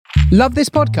Love this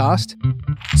podcast?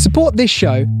 Support this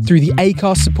show through the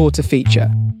Acast supporter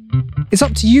feature. It's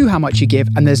up to you how much you give,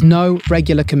 and there's no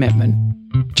regular commitment.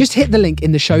 Just hit the link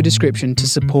in the show description to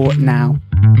support now.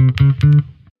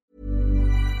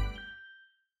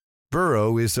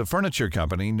 Burrow is a furniture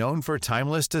company known for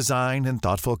timeless design and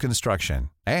thoughtful construction,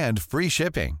 and free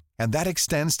shipping, and that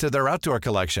extends to their outdoor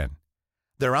collection.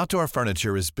 Their outdoor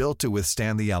furniture is built to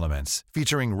withstand the elements,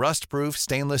 featuring rust-proof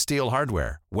stainless steel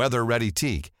hardware, weather-ready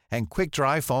teak, and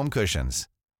quick-dry foam cushions.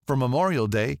 For Memorial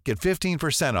Day, get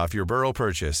 15% off your Burrow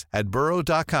purchase at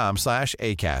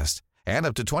burrow.com/ACAST and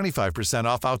up to 25%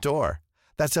 off outdoor.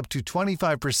 That's up to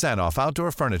 25% off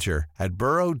outdoor furniture at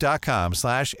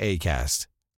burrow.com/ACAST.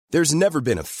 There's never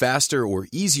been a faster or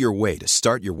easier way to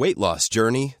start your weight loss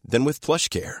journey than with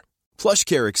PlushCare.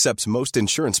 PlushCare accepts most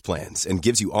insurance plans and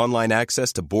gives you online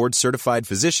access to board-certified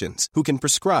physicians who can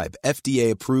prescribe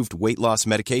FDA-approved weight loss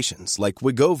medications like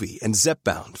Wegovy and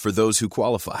Zepbound for those who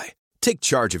qualify. Take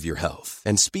charge of your health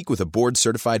and speak with a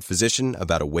board-certified physician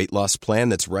about a weight loss plan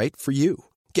that's right for you.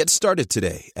 Get started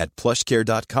today at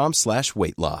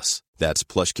plushcare.com/weight-loss. That's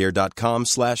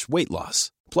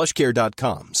plushcare.com/weight-loss.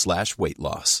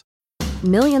 plushcare.com/weight-loss.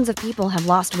 Millions of people have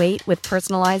lost weight with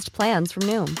personalized plans from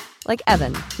Noom. Like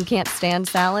Evan, who can't stand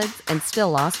salads and still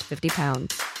lost 50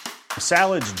 pounds.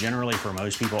 Salads generally for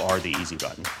most people are the easy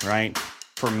button, right?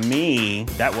 For me,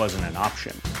 that wasn't an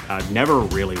option. I never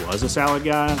really was a salad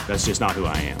guy. That's just not who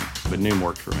I am. But Noom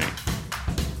worked for me.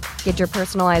 Get your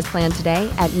personalized plan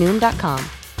today at Noom.com.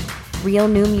 Real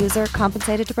Noom user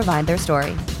compensated to provide their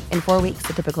story. In 4 weeks,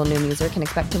 the typical Noom user can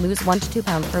expect to lose 1 to 2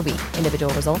 pounds per week.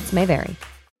 Individual results may vary.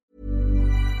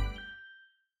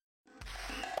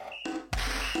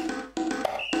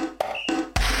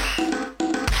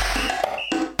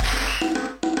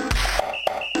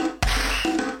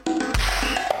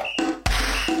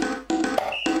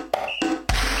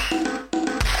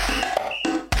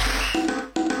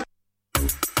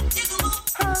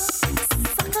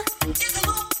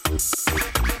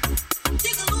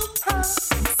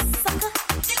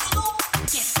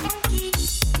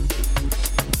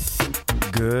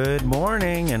 Good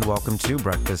morning and welcome to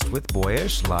Breakfast with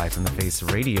Boyyyish, live from the Face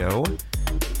Radio.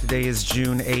 Today is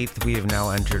June 8th. We have now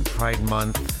entered Pride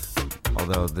Month,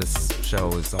 although this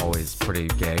show is always pretty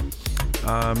gay.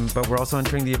 But we're also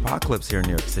entering the apocalypse here in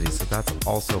New York City, so that's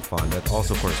also fun. That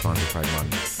also corresponds to Pride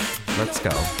Month. Let's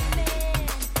go.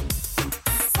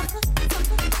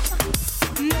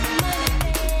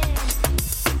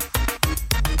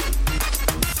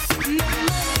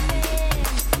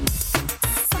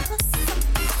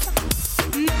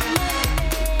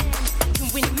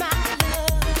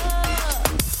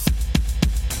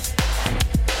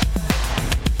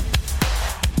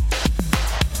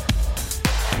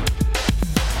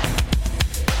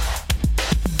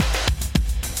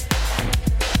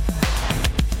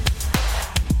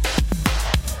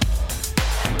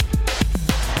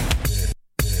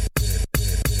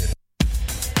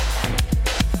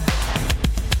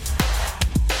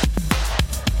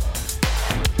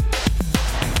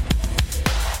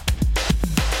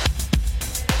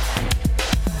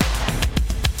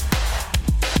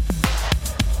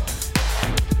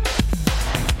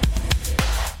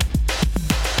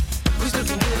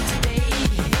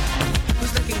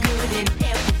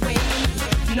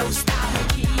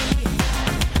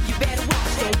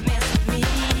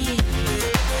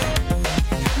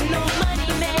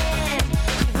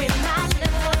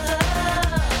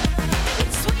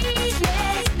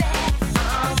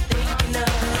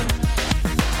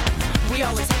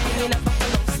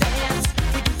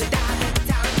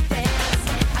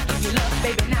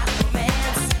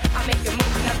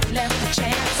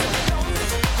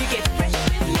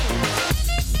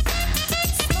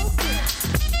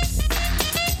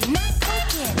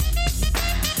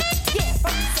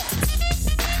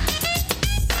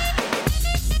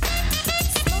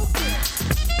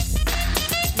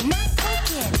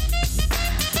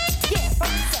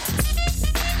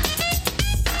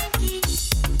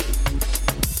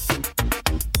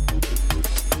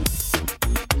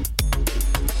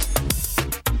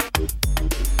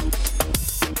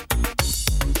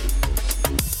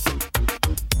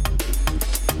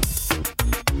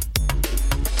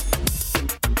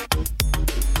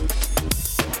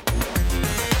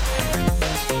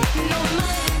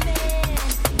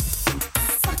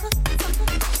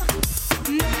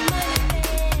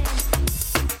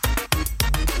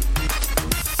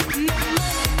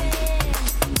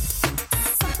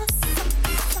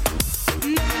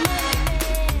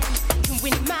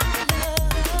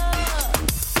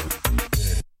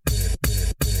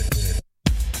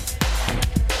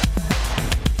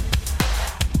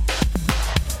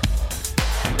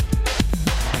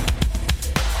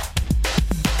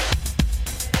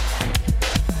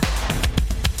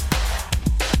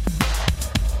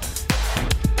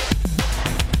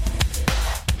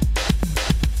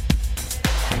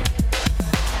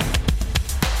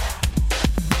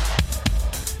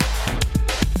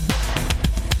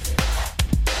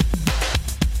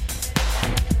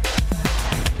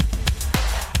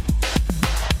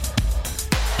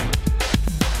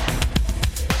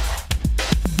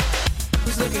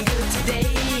 looking good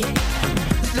today.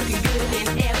 Looking good in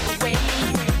every way.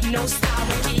 No style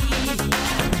with key.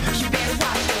 You better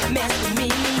watch your mess with me.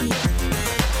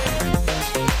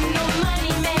 No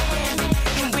money man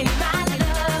can win my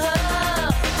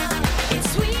love. It's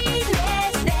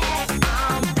sweetness that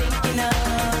I'm thinking of.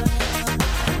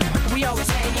 We always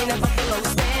hanging up buffalo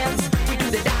stands. We do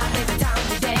the dive every time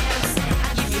we dance.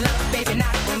 I give you love, baby,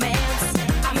 not romance.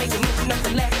 I make you move,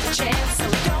 nothing left to chance. So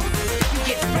don't you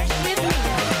get fresh with me.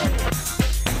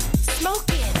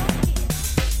 Smoking,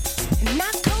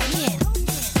 not coking.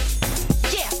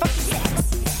 Yeah, fuck the sex.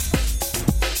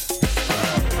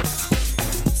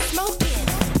 Smoking,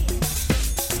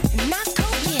 not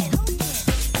coking.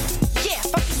 Yeah,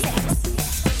 fuck the sex.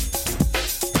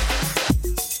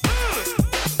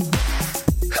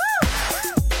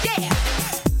 Yeah.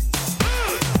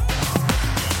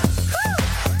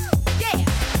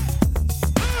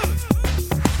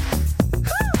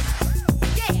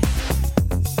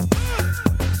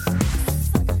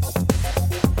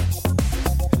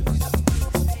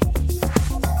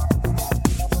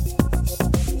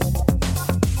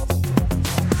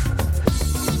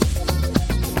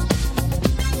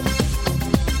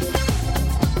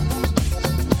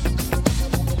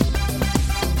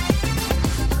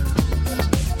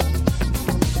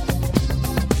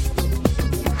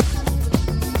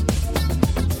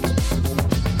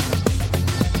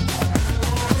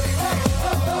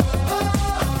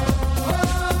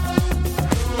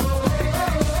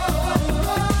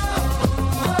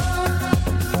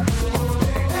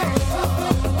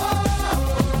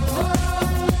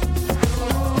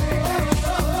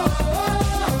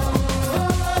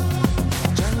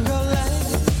 Jungle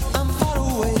life, I'm far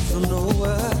away from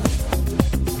nowhere.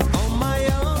 On my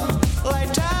own,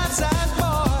 like Tarzan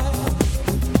boy.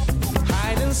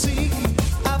 Hide and seek,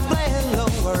 I play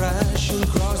alone where I should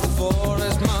cross the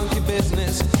forest, monkey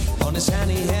business on a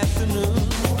sunny afternoon.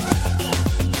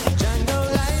 Jungle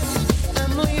life,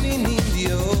 I'm living in the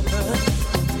open.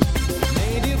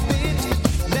 Native beat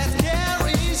that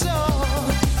carries on.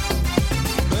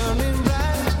 Burning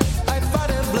bright, I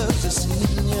fight a blood to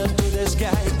senior to the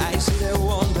sky. I see the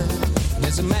wonder.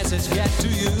 There's a message get to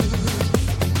you.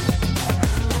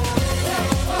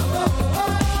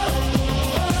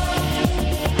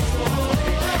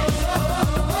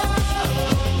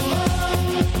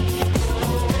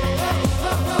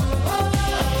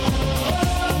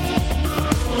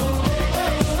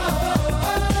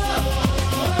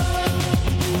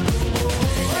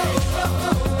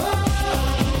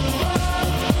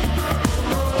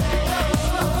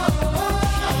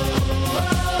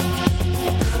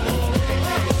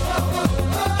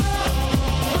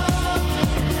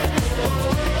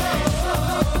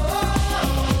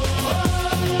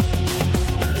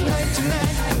 Night to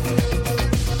night,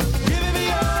 give it the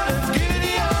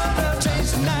order, change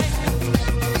the night.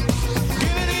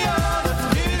 Give it the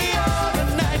order,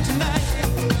 night to night.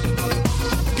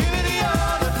 Give it the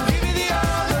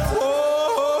order, whoa.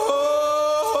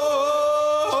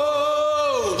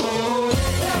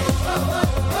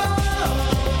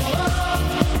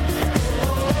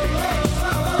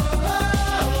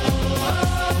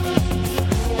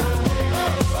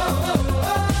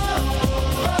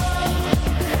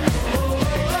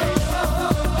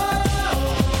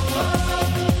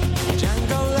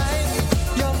 Jungle life,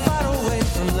 you're far away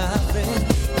from nothing.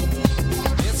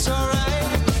 It's alright,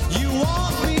 you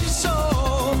won't be so.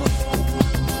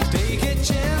 Take a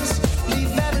chance,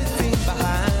 leave everything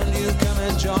behind you. Come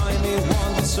and join me,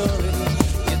 want the story.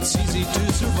 It's easy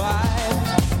to survive.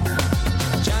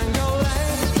 Jungle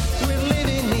life, we're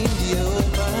living in the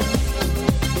open.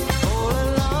 All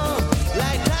alone,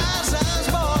 like Tarzan's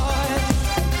boy.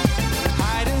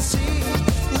 Hide and seek,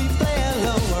 we play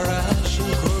alone where I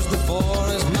should cross the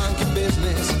forest, monkey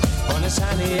business on a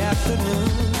sunny afternoon.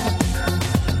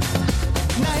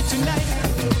 Night to night,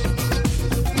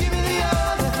 give me the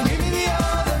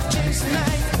order, chase the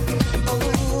night. Oh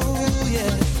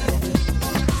yeah.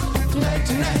 Night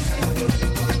to night,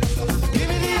 give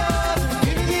me the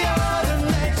order,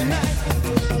 night to night.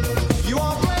 You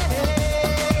won't play,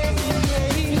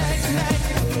 night to night.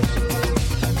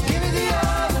 Give me the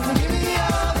order,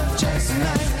 chase the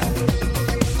night.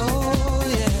 Oh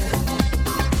yeah.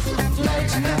 Night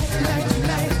to night,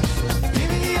 give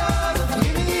me the order,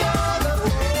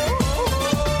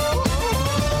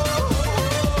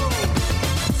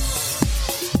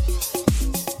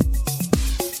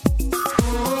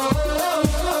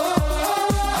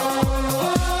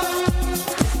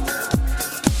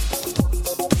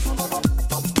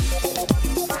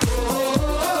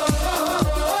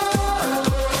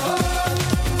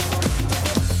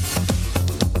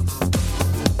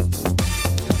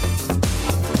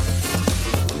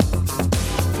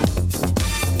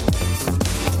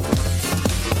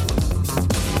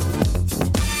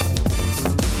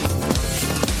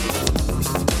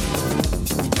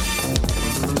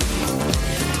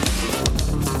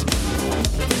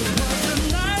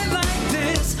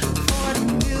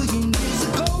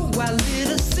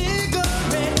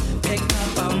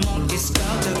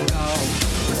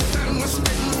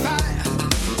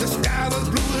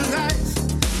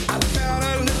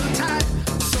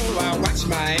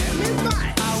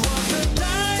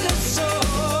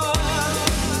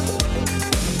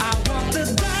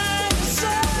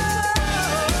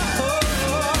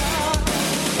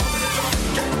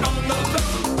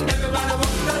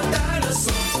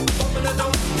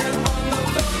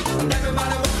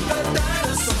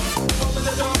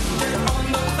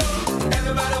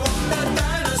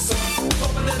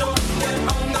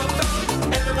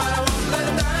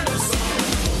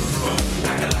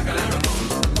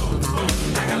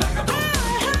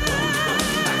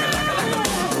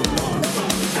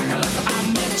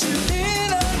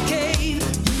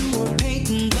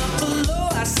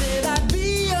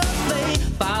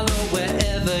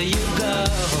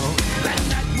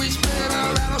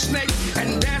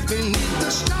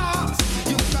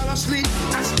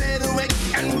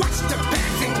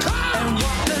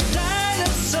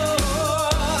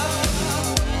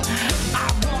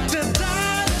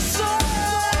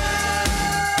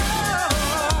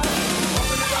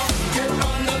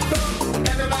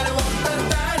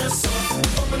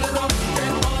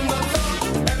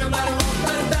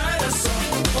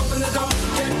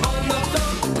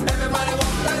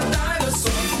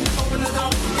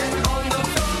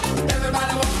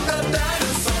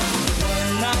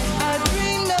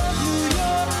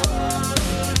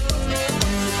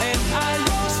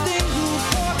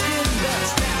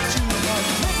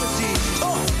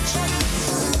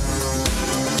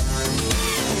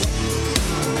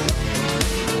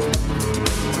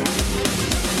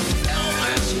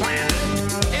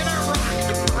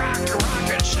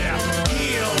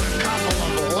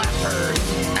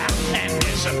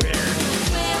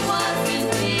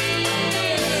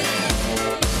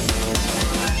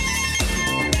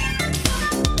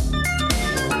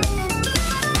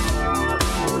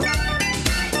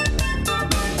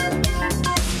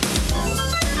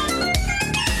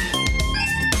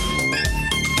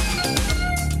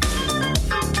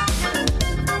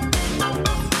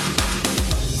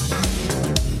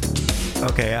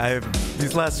 Okay,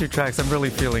 these last two tracks, I'm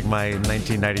really feeling my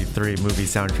 1993 movie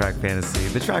soundtrack fantasy.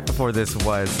 The track before this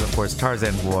was, of course,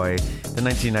 Tarzan Boy, the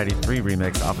 1993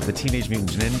 remix off of the Teenage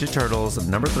Mutant Ninja Turtles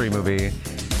 #3 movie.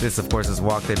 This, of course, is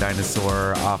Walk the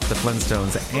Dinosaur off the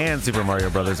Flintstones and Super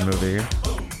Mario Brothers movie.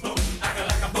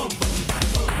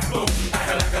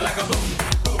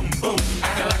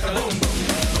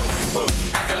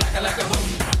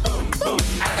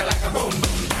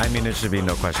 I mean, it should be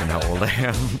no question how old I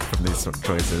am from these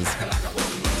choices.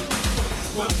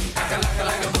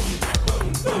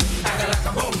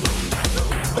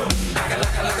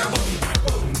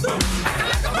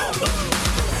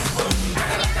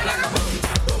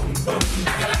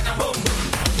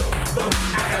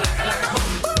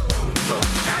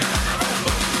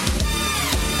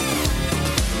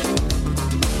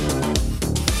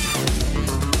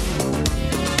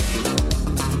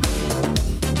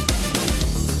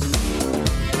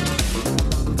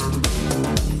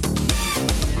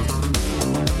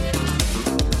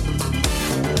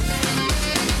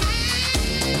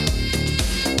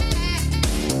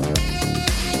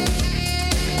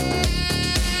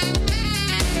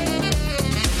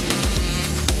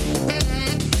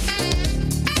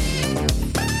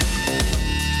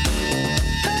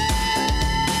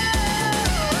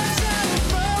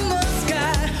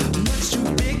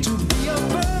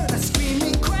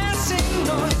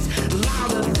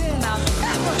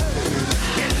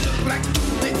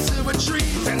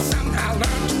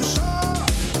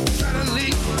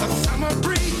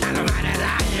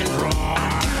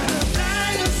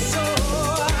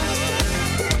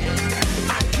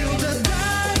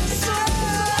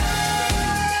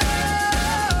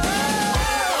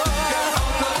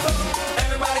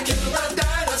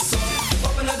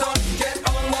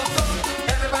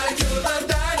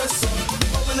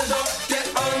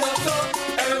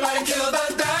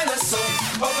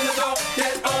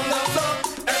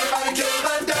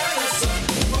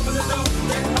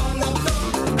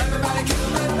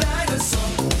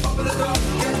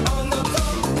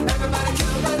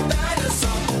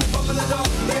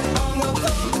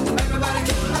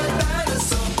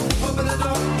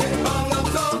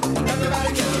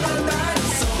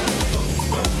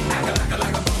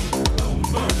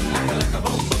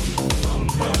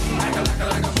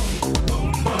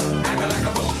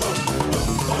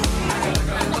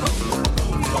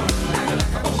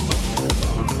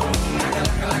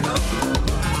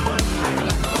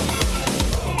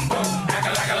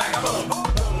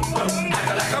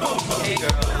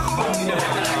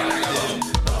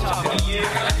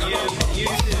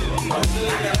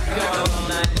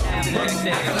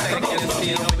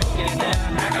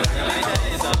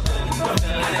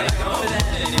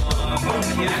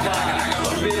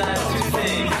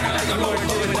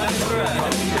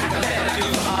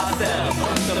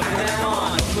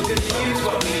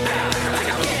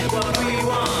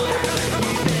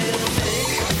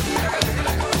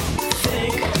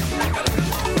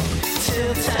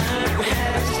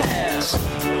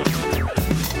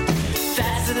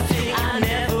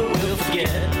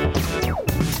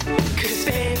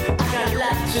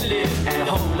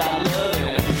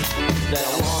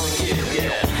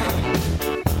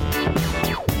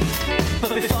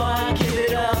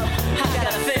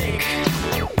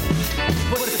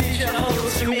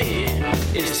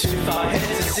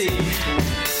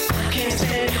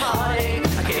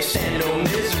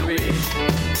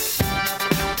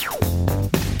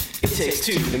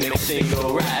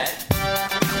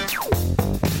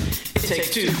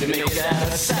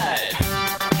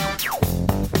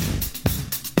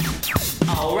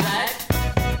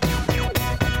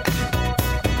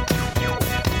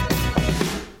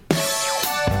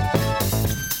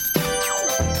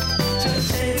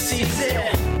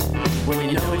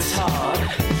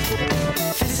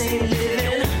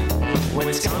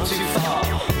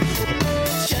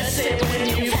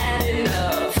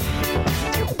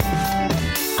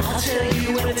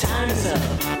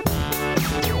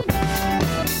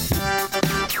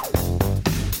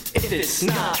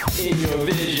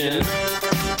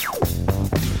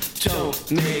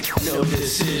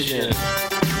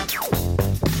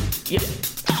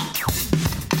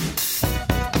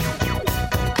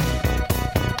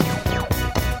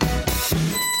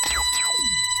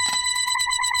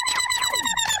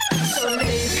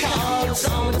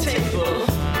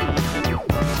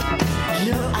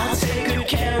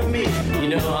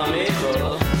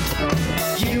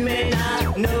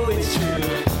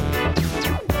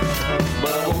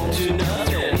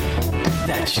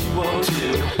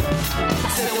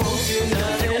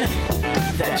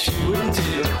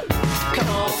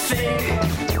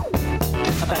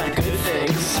 About the good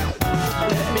things.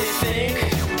 Let me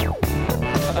think.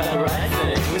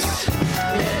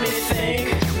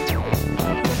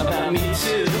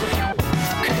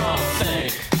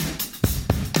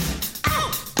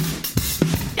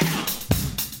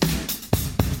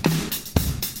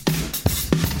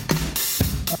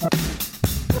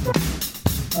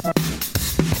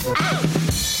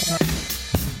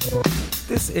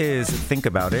 This is Think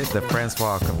About It, the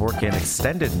Francois Kevorkian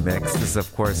extended mix. This, of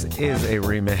course, is a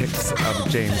remix of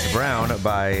James Brown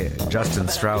by Justin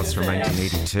Strauss from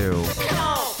 1982.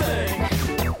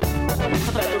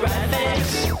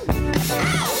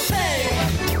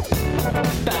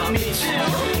 About me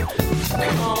too.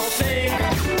 Come on, think.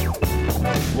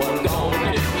 What I'm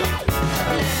gonna do.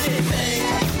 Let me think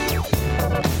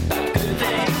about good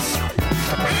things.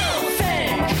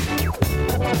 Think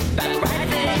about the right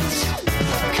things.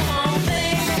 Come on,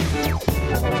 think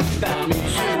about me too.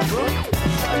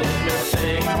 Let me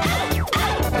think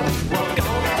what I'm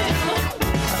gonna do.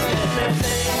 Let me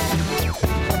think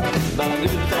about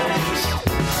good things.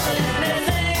 Let me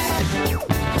think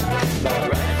about the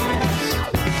right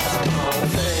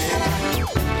things.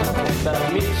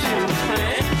 About me too,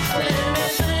 man. Let me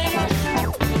think.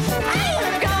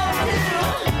 I'm gonna do.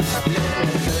 Let me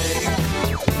think.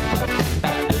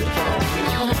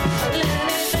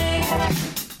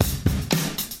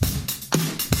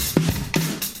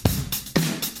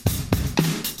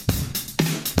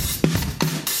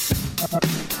 About the things. Let me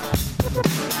think.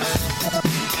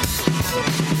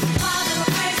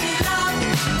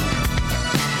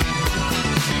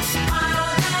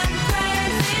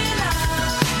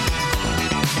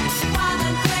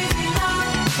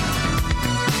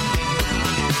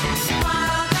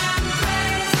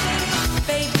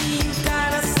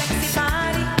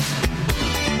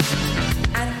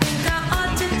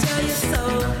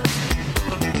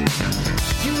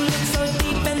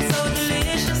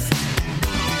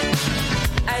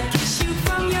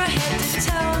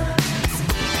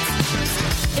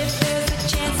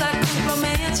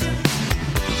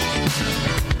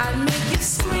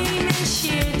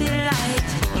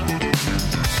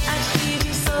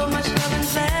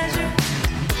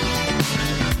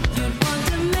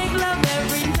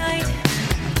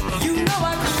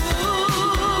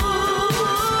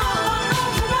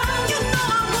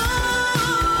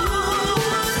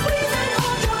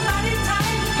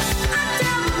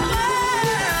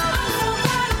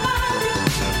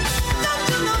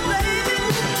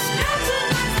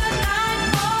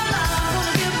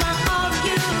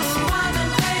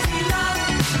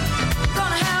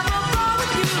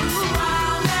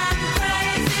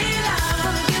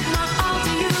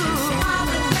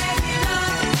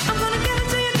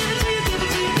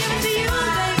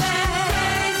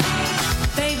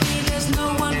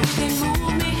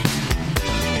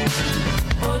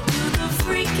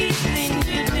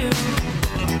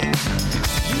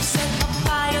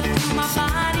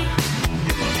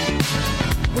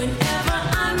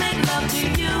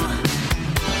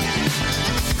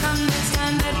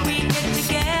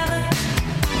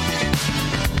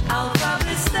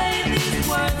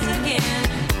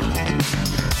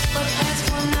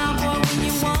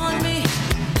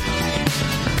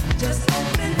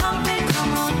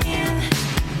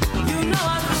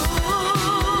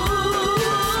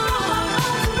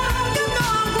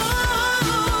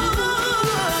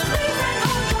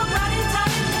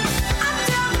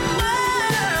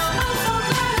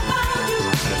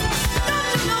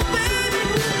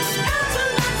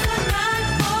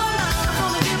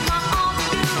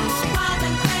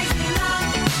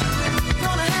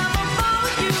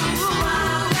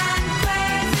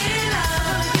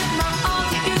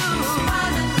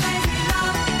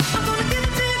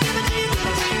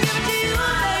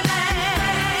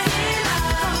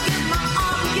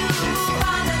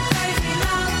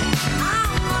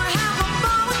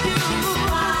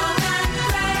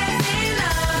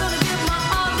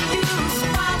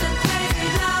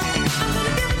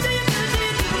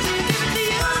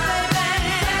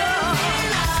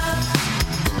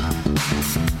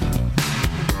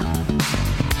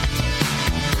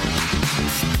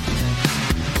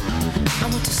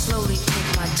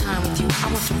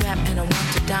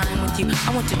 I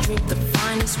want to drink the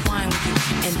finest wine with you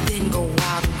and then go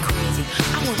wild and crazy.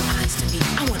 I want eyes to meet,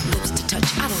 I want lips to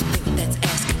touch. I don't think that's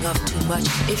asking of too much.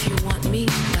 If you want me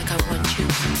like I want you,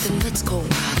 then let's go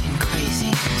wild and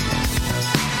crazy.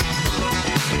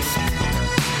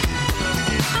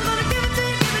 I'm gonna give it to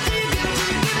you, give it to you, give it to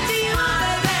you, give it to you,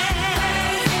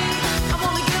 baby. I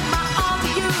wanna give my all to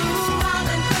you, wild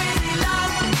and crazy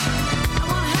love. I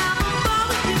wanna have a ball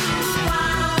with you,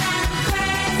 wild and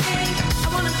crazy. I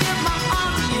wanna give my all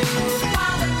to you,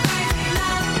 wild and crazy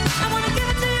love. I wanna give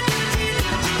it to you, give it to you,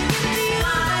 give it to you, give it to you,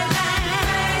 baby.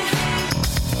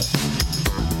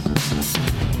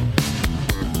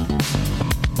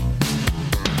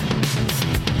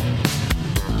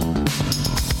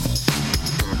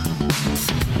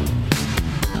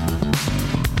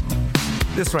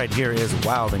 This right here is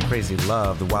Wild and Crazy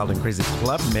Love, the Wild and Crazy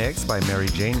Club Mix by Mary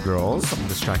Jane Girls.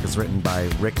 This track is written by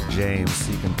Rick James,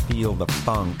 so you can feel the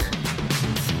funk.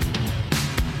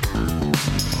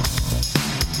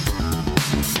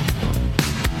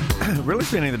 Really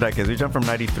spinning the decades. We jumped from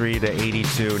 93 to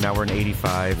 82. Now we're in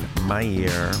 85, my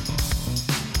year.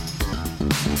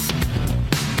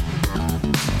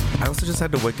 I also just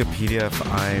had to Wikipedia if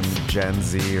I'm Gen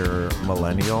Z or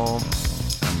millennial.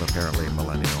 I'm apparently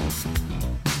millennial.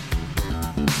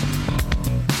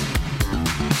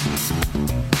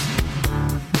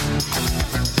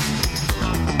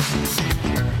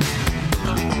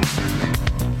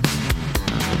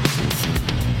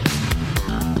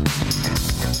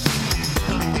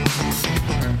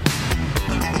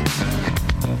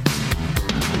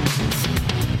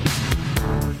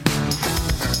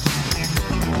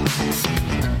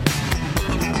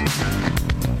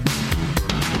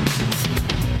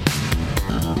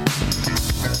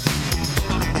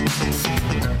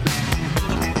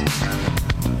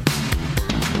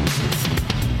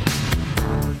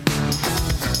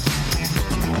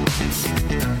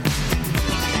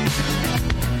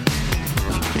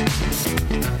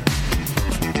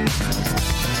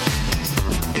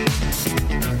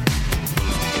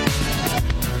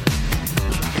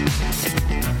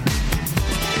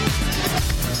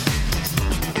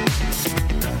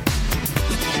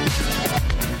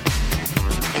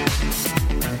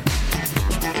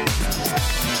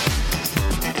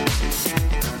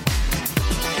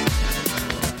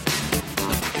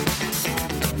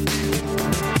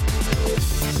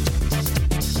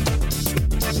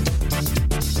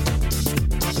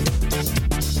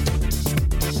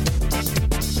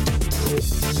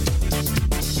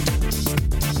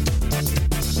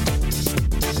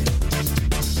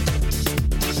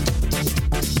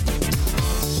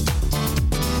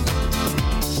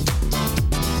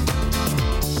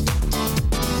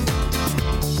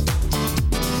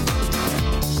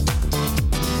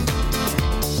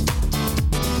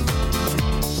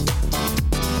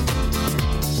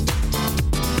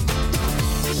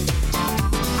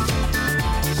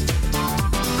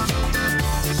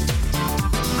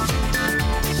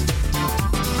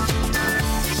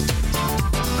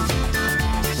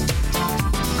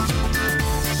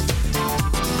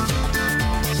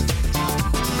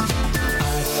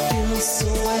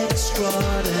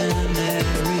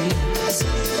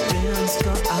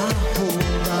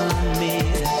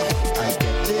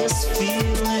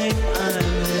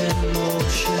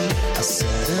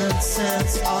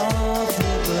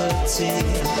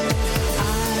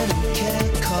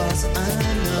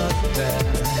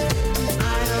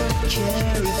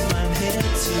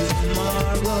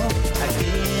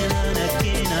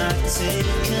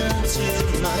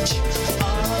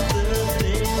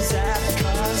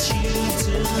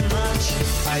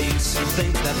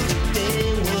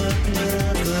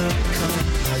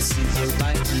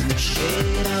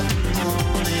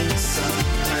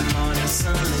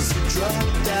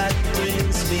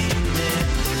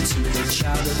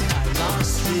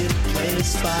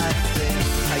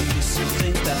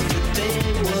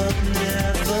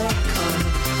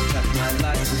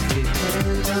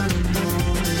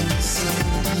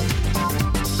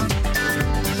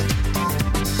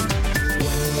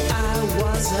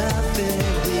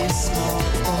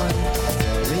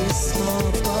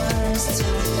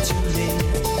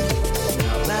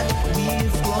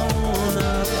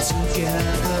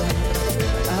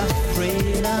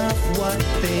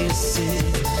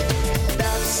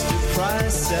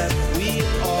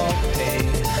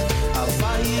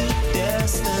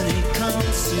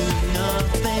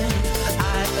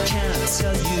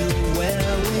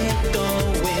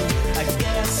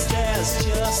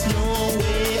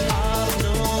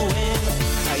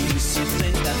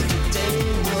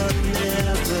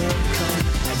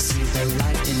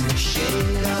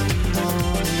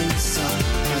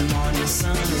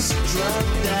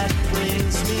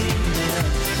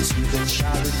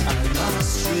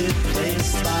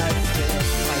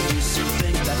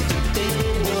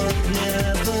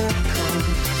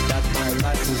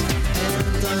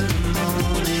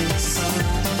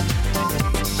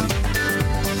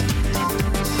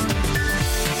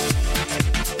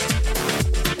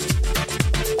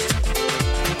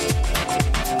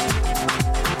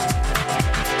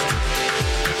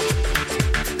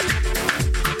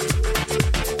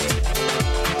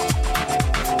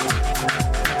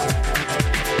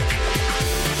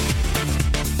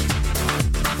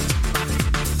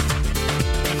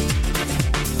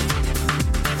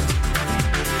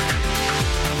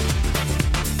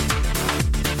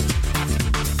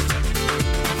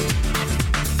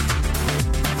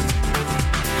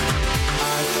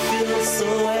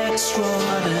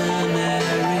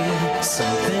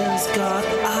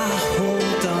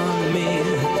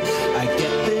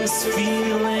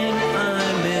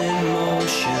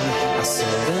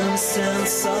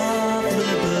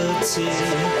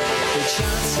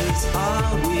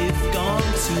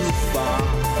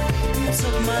 You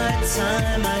took my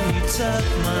time and you took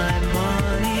my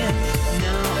money.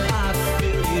 Now I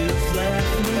feel you've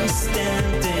left me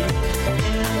standing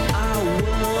in a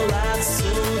world that's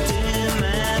so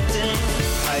demanding.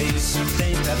 I used to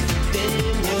think that the day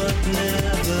would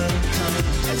never come.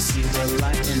 I see the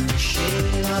light in the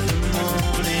shade of the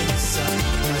morning sun.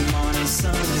 My morning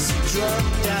sun is a drug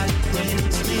that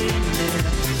brings me near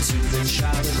to the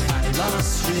childhood I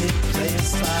lost,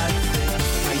 replaced by fear.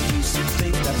 I used to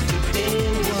think that the day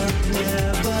would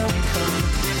never come,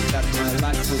 that my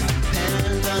life would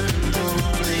depend on the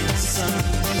morning sun.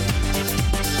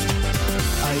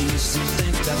 I used to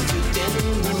think that the day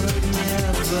would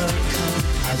never come.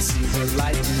 I'd see the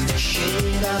light in the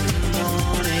shade of the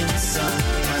morning sun.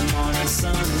 My morning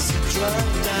sun is a drug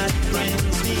that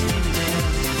brings me near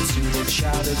to the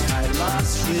childhood I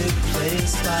lost,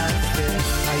 replaced by fear.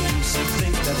 I used to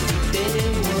think that the day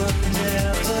would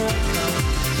never come,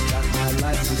 that my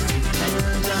life would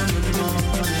depend on the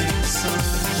morning sun.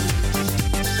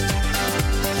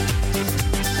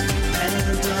 And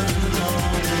on the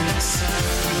morning sun.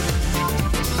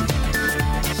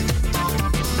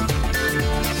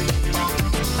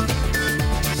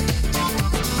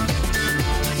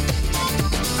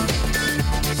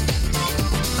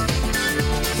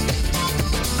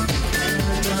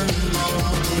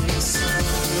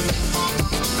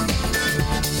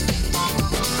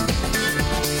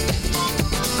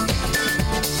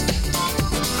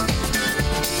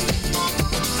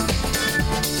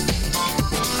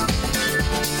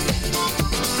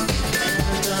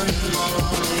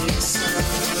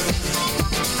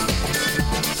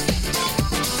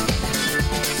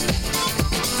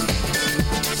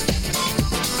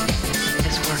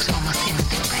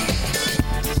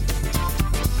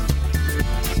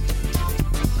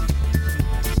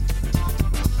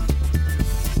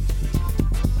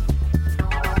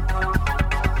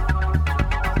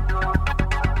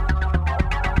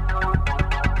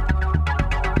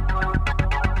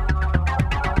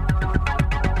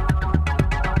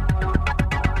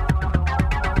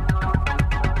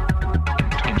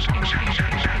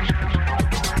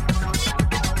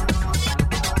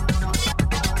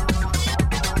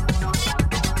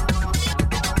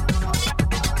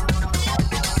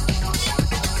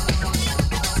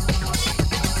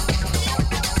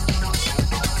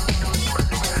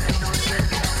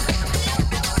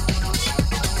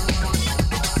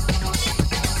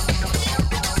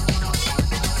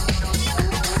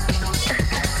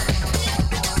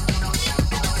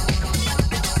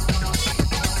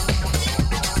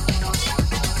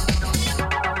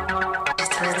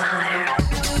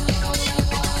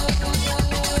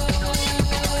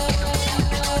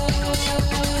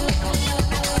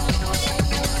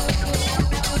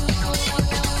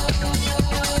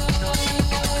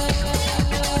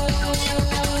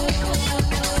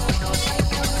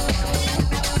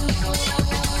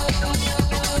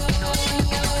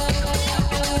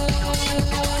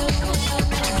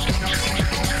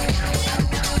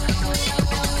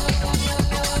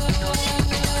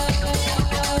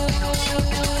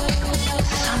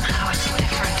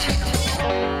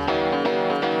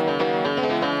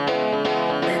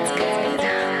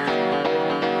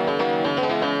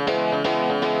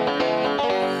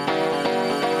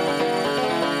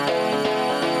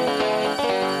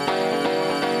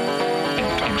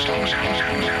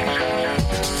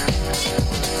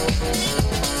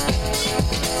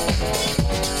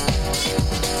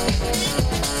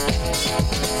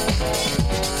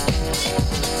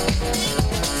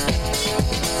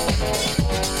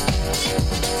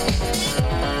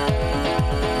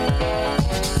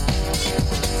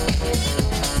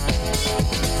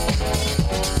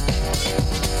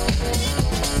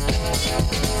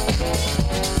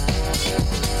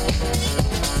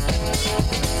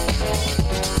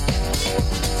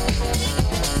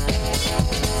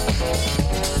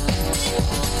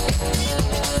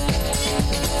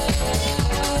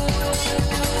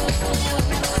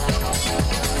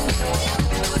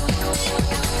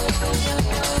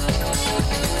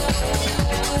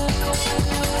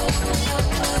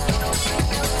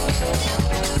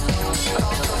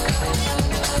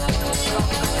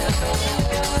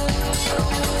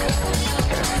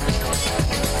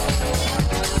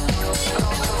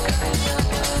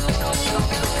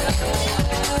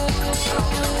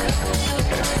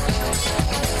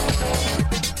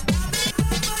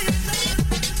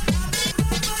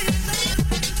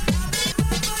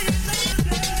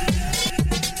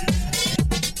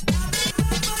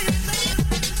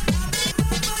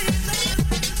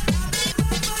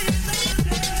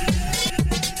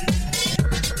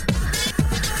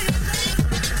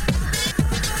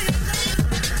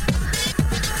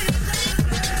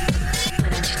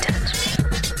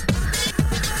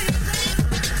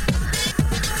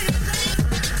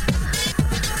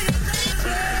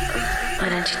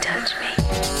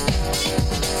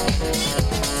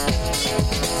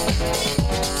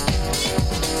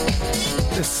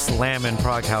 This slammin'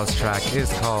 prog house track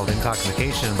is called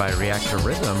Intoxication by Reactor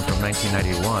Rhythm from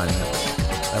 1991.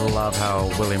 I love how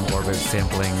William Orbit's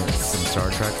sampling some Star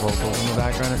Trek vocals in the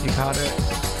background, if you caught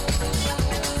it.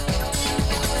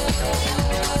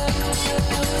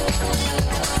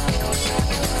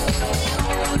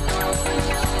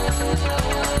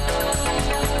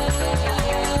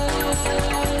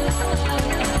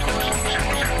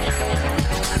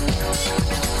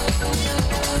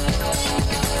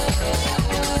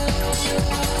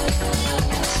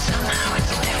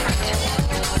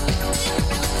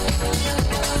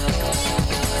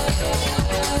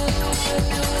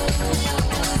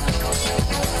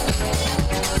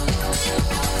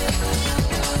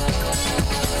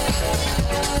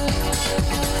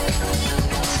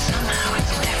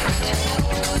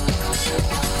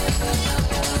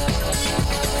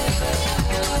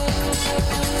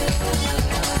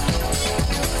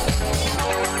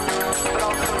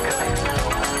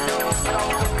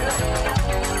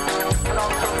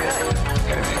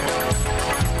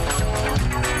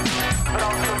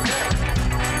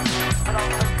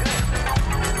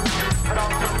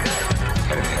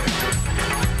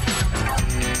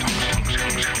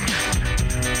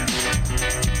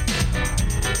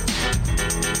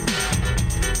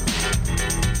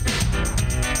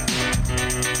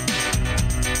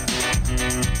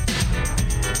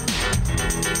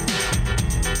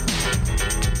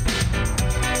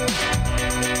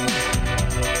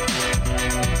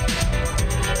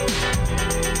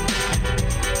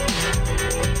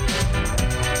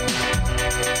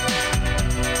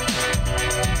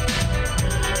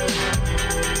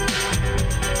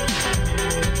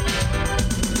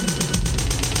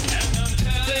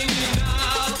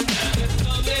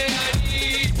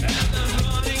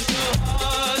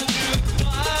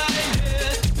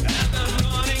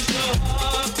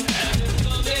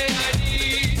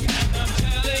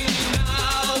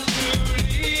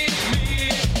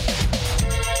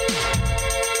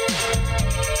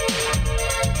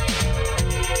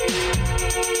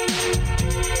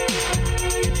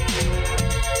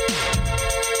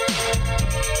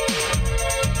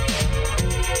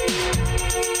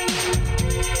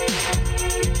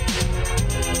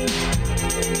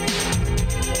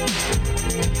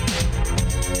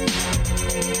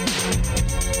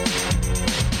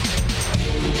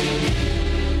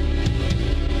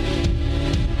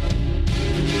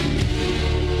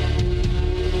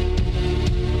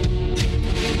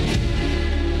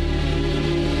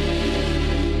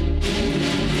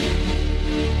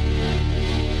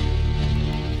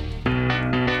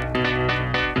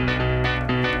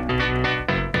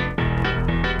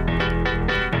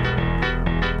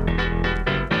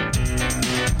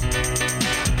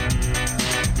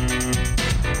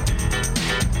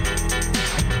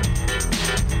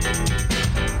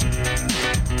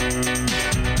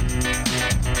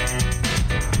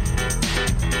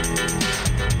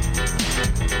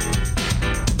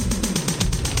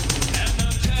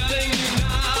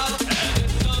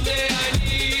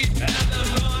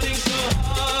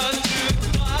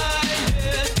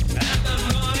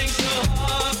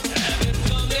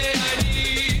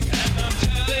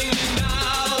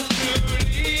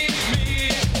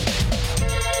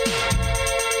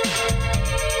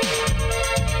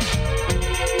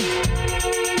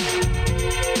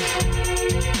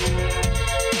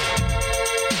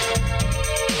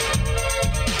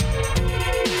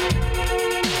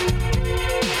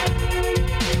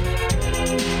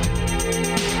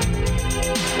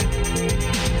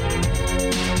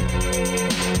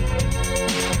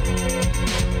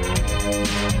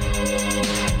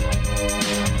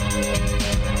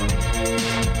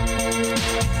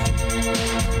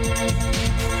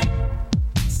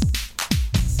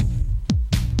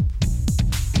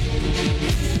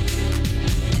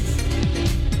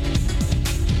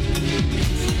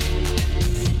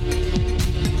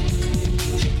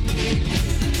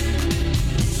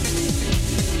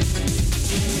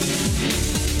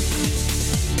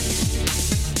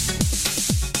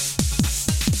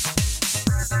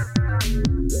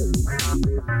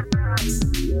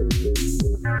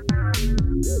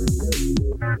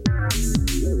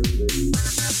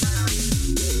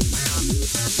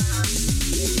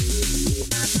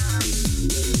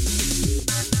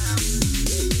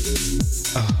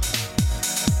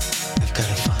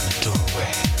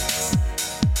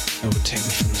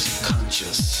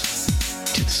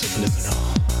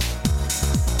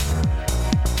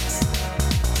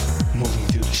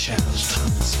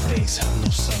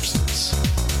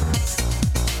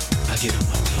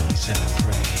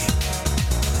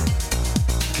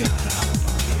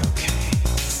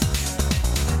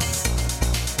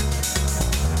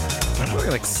 But We're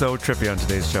like so trippy on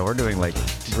today's show. We're doing like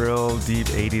real deep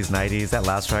 80s, 90s. That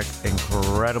last track,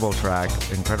 incredible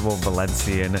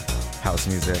Valencian house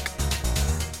music.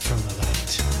 From the light.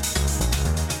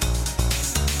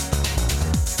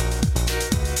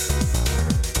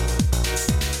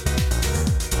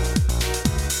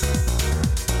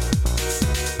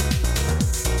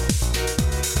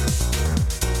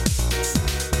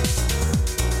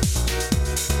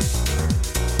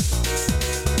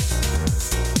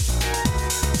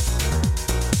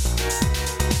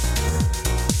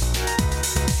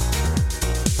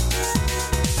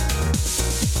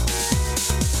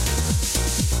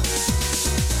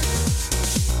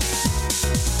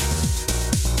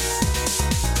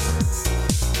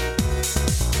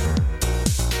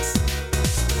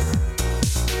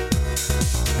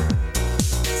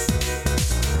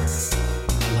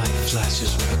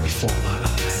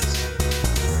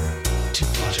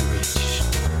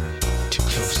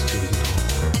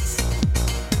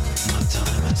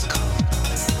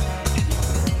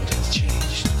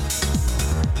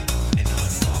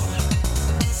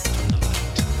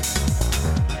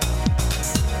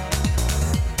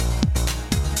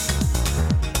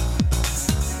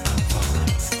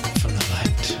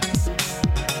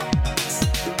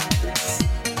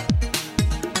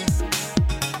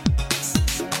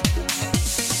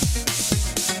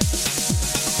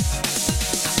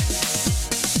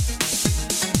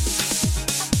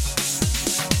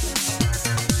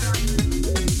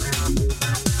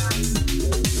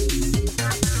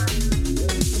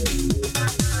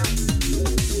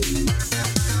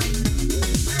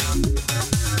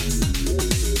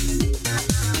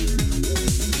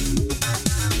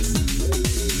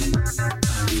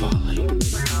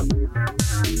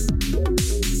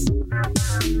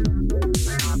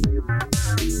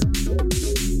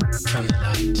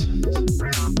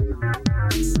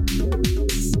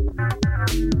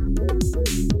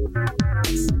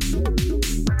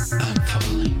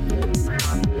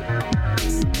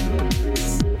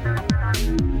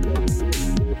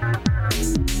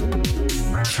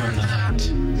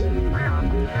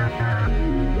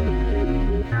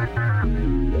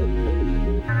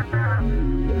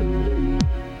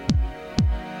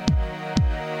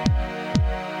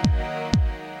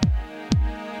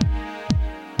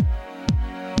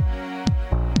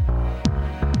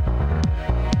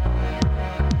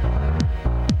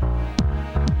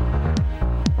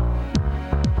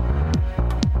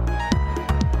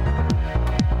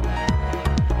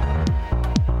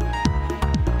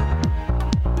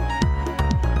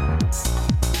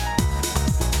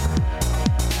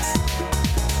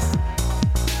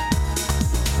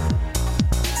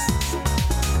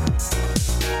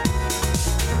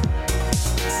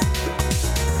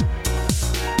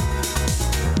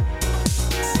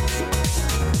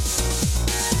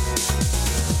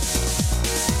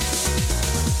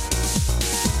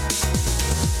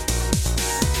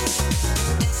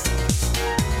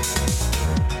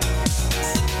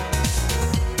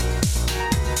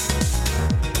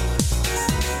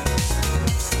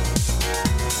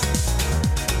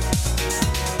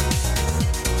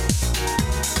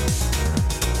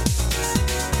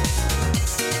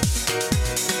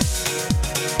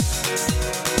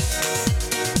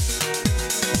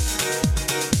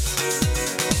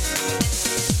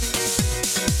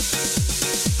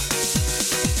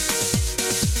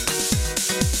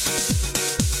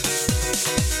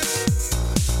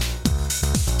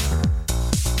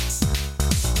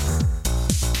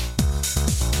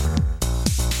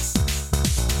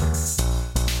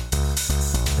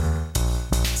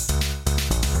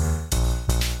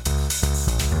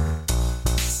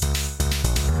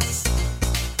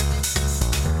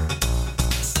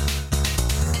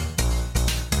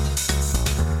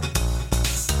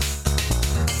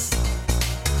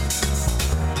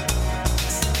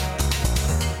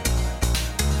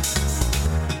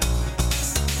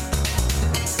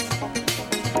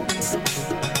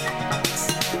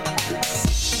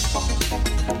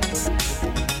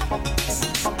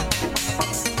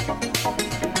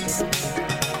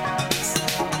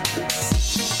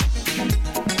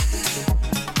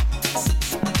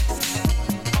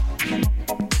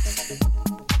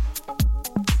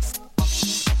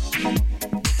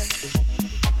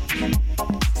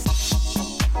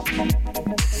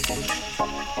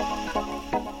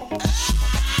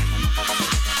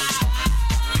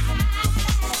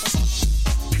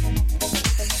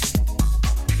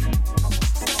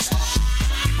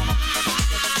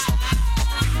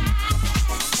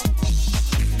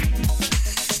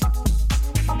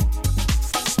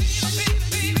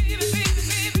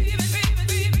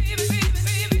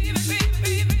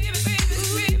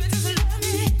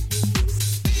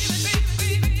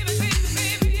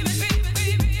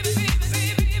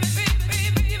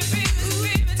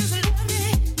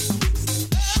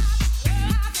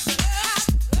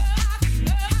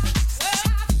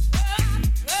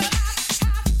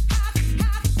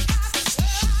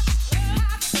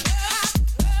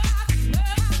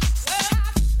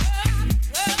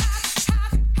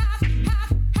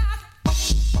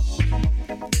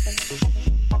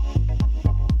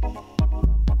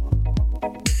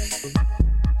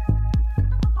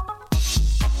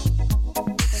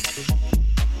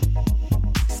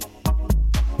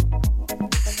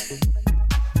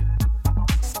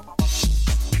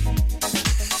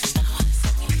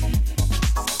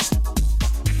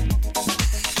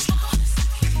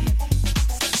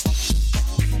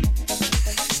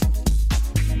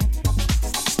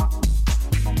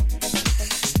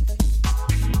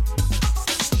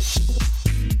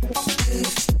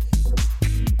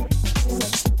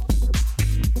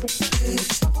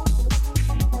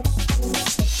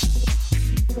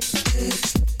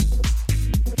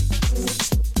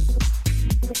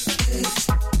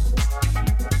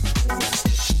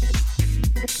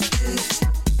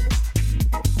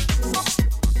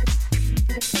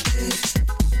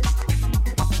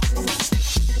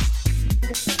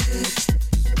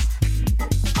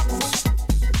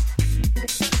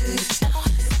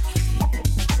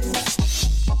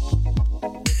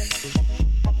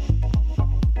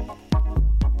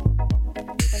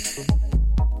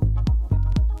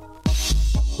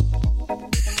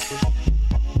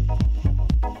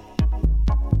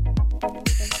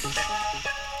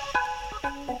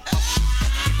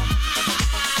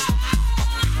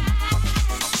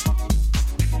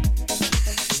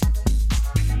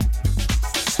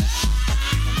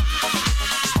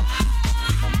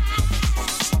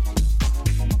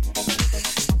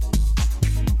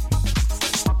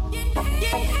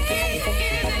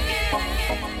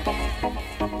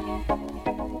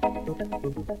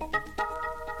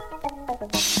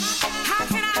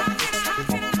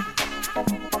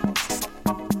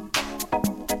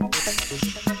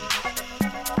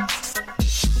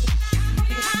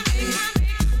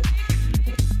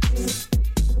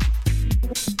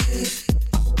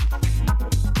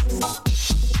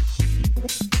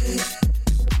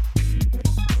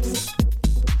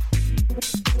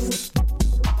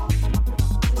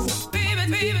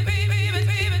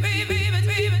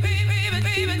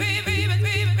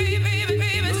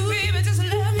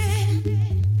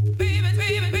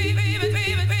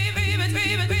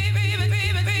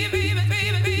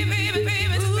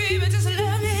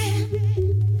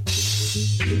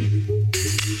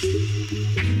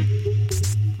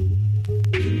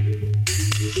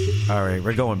 All right,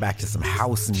 we're going back to some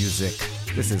house music.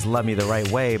 This is Love Me the Right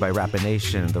Way by Rappa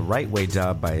Nation, The Right Way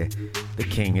dub by the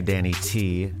King Danny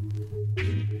T.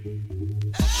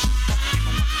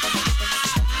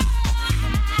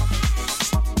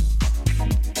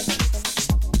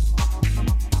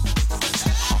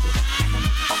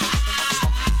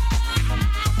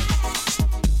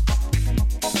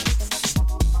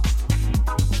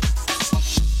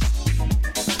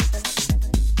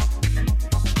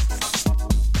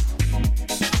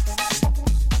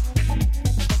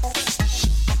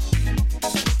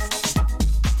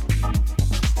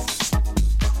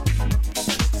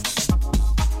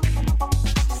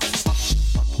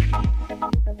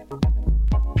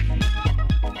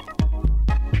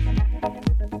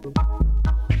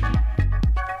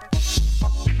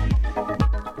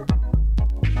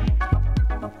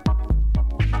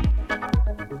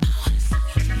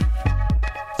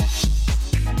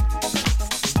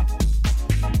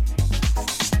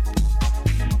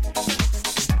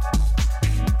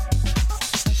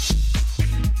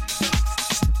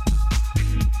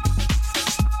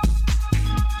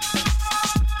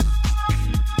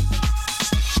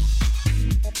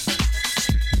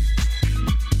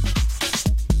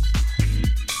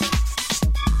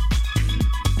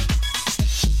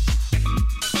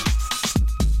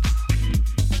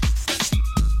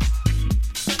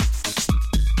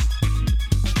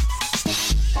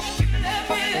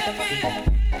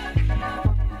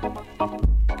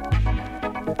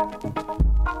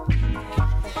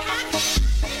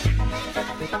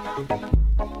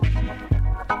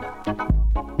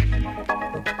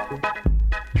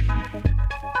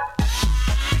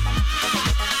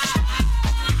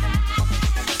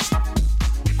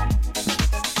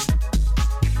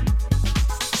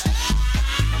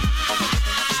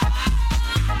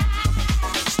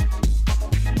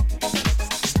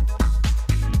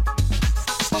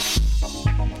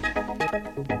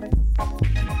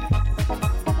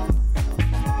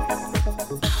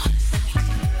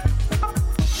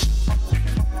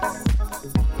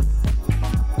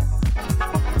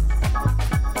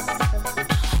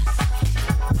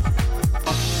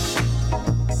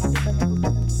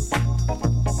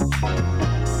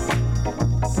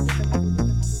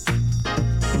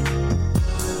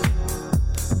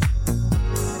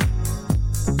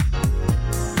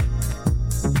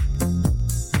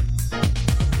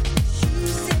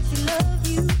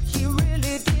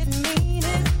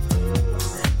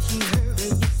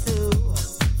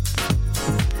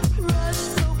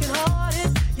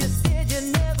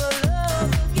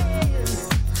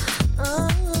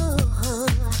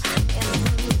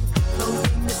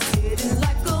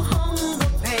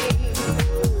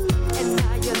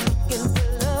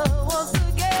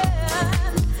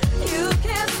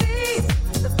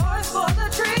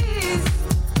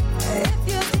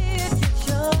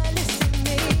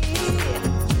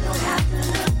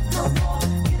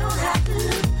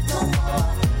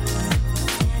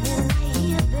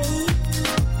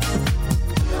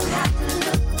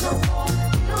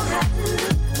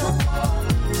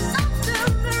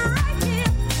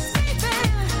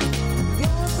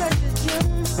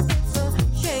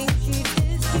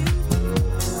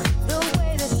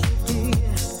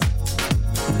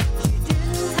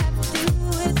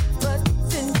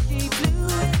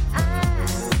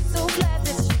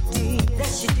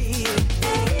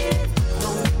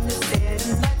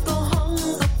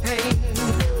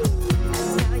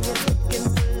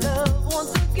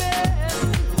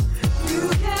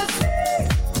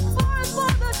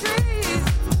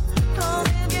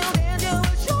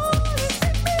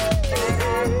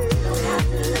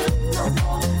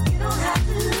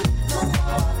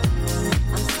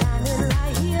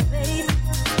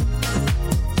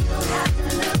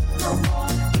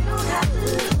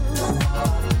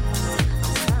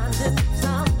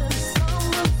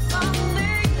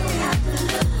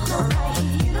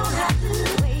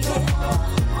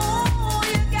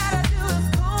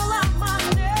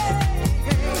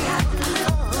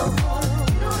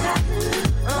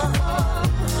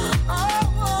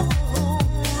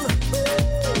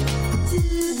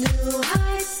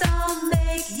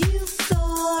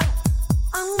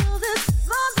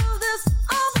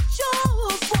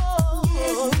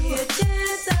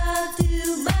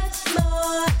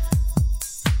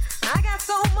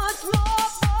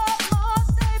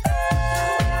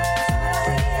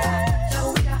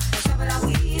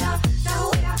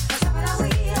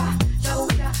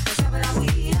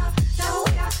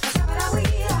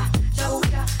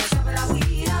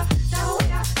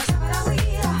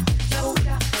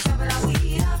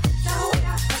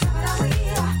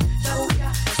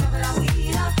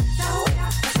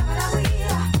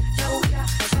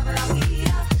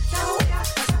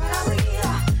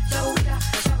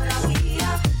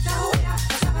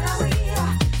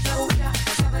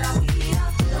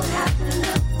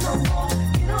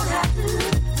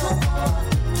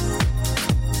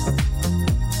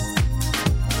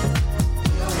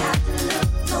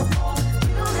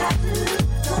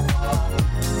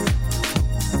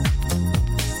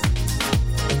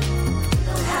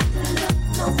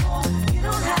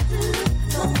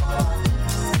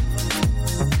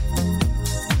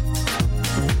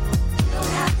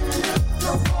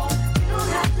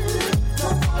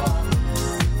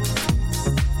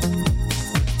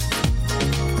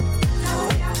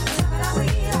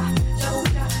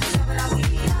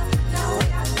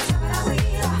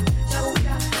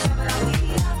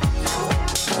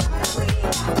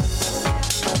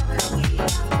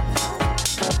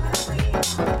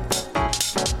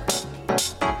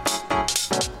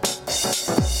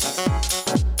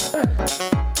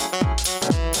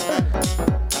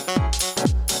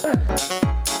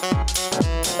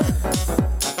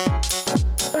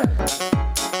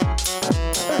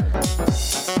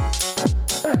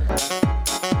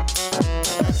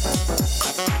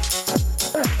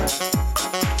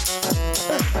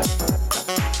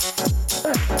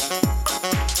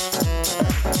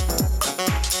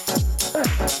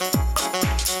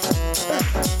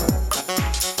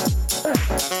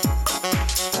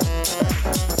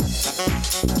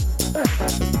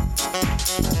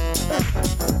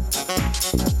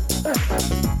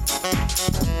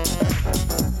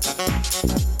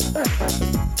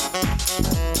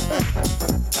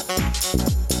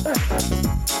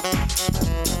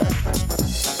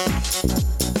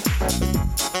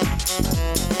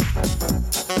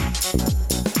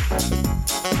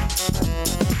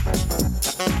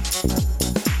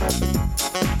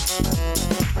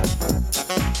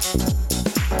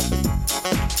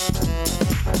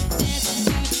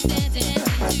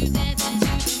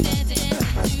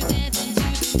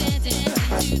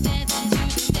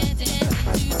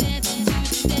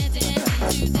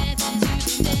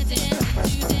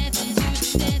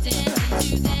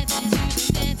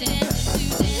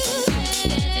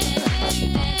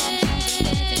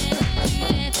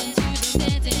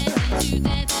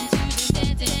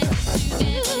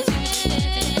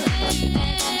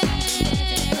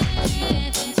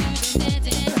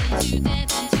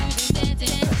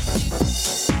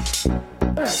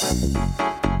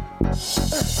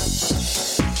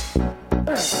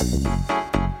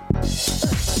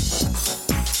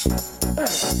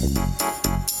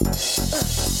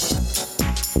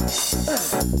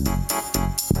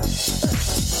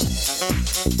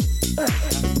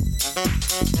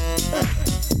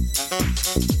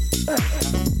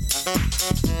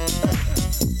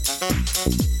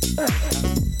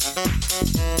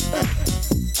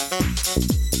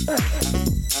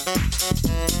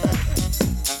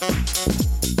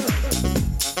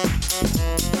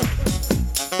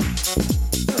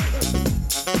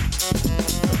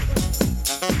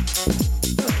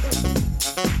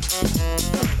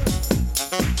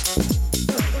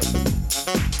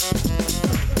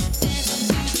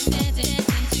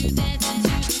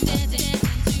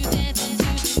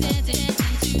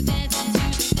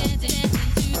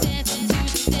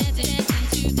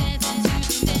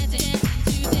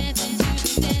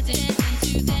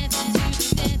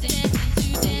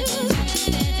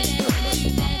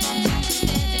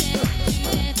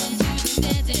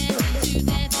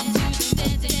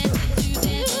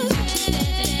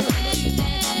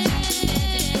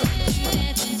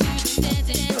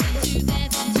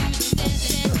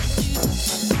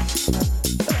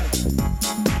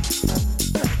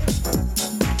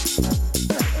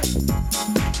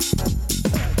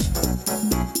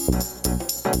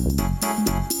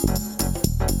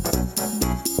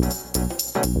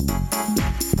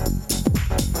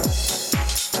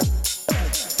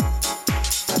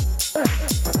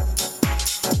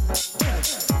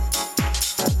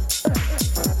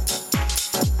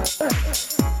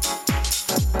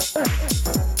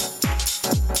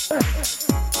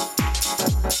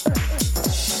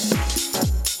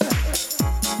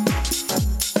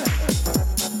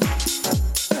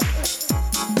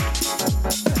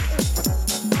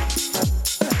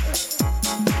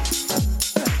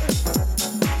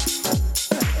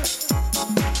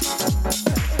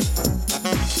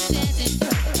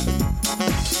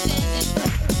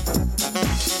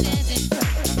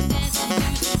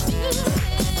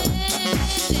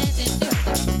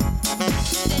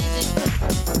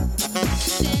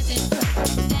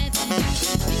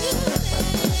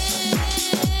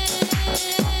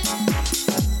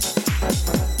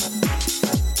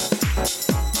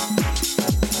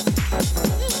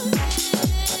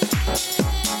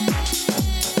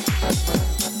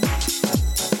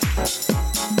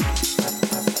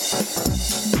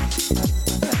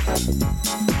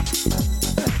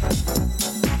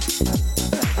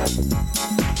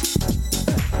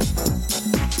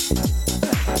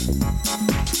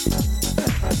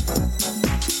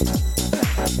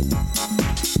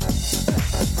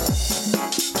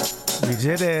 We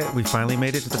did it. We finally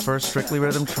made it to the first Strictly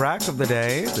Rhythm track of the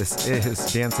day. This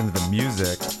is Dancing to the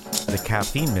Music, the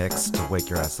caffeine mix to wake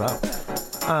your ass up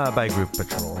by Group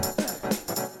Patrol.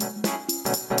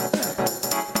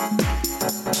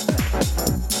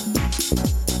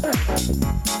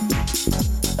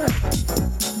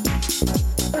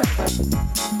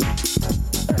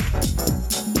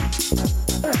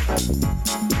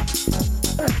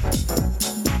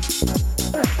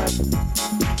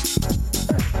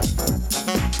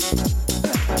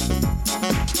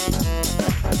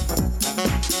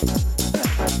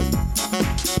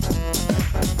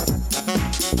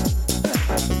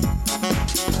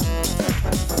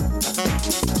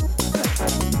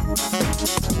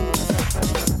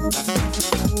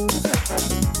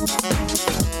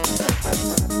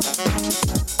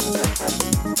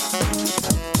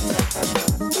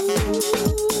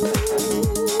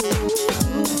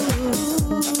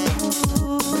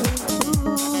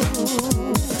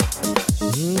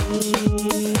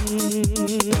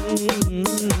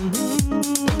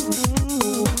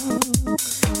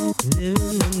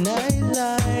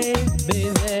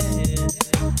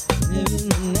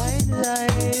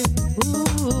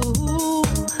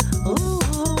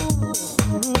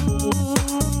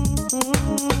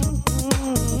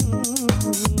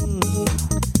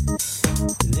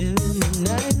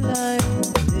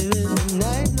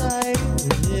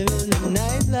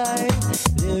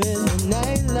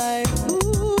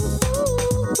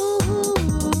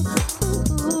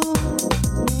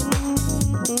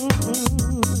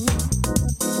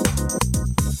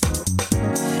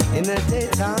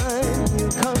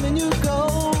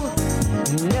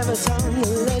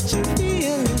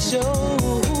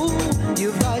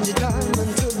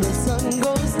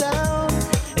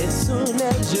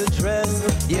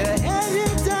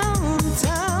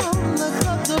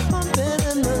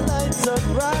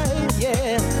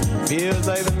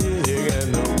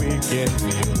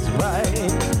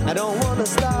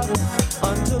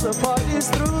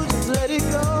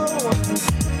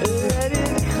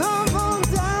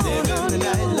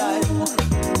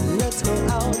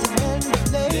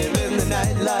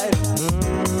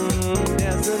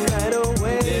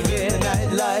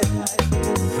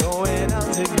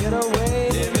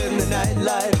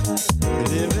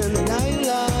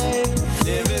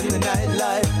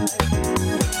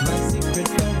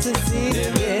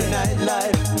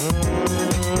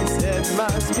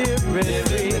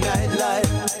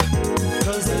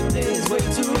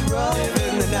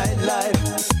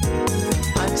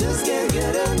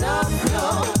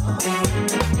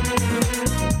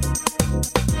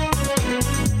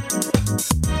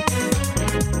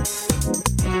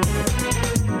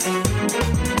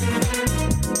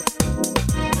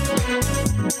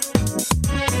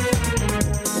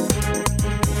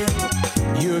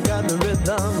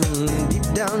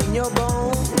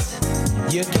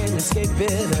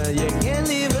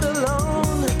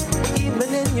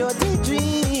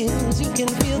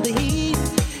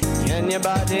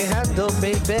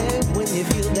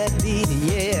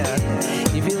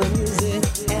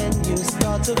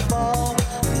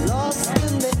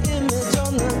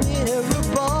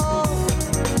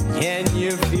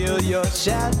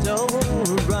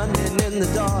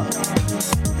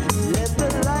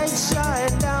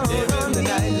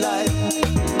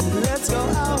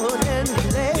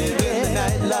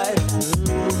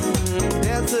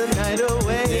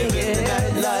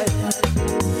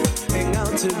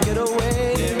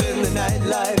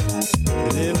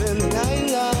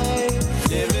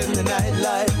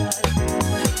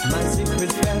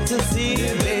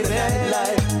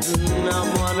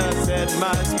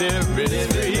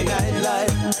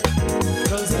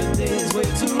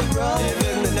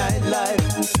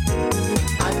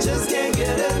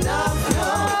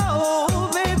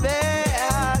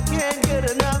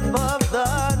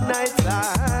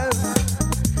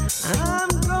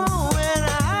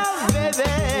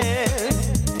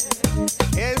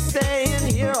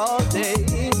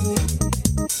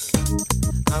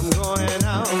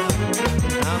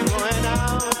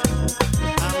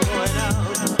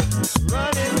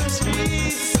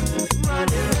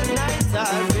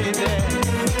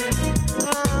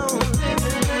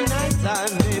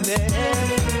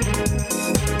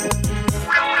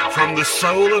 From the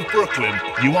soul of Brooklyn,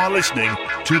 you are listening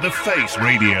to The Face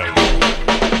Radio.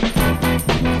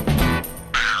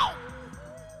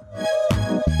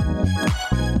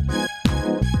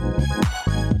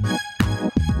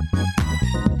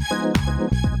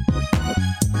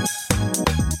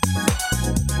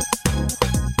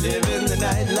 Living the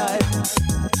nightlife.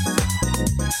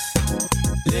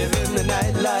 Living the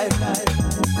nightlife.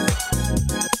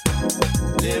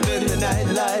 Living the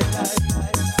nightlife.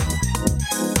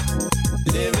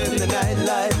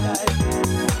 nightlife.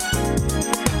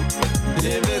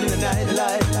 Living the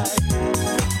nightlife.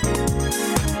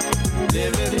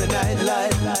 Living the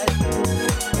nightlife.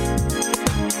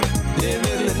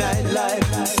 Living the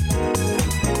nightlife.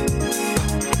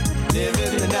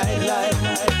 Living the nightlife.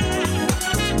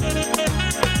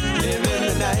 Living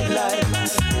the nightlife.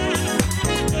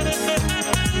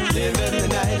 Living the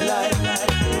nightlife.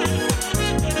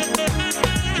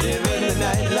 Living the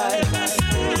nightlife.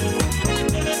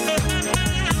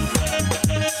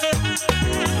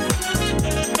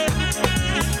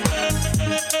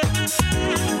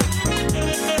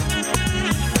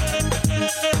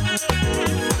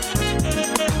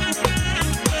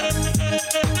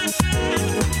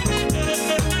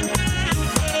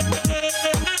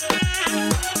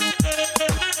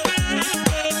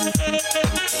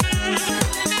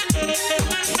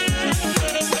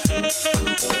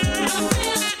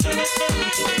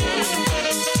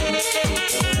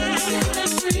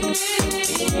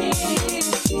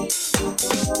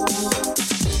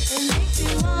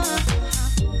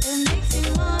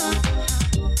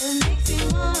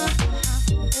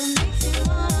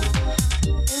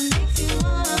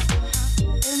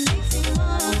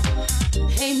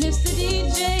 Hey, Mr.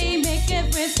 DJ, make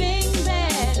everything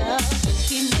better.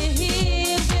 Keep me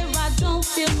here where I don't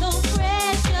feel no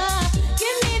pressure.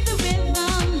 Give me the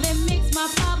rhythm that makes my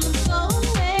problems go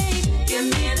away. Give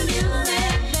me the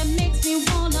music that makes me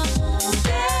wanna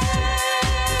stay.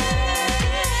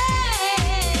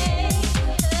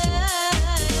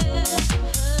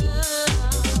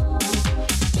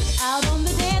 Out on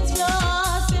the dance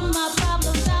floor, send my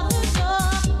problems out the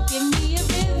door. Give me a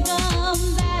rhythm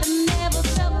that I never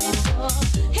felt before.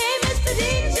 Hey, Mr.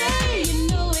 DJ, you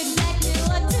know exactly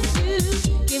what to do.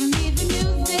 Give me the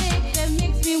music that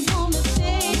makes me wanna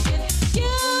stay with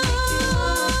you.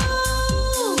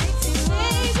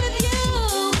 Stay with you.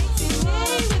 Stay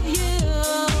with you. Stay with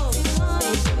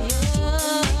you.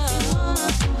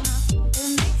 It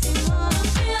makes me wanna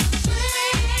feel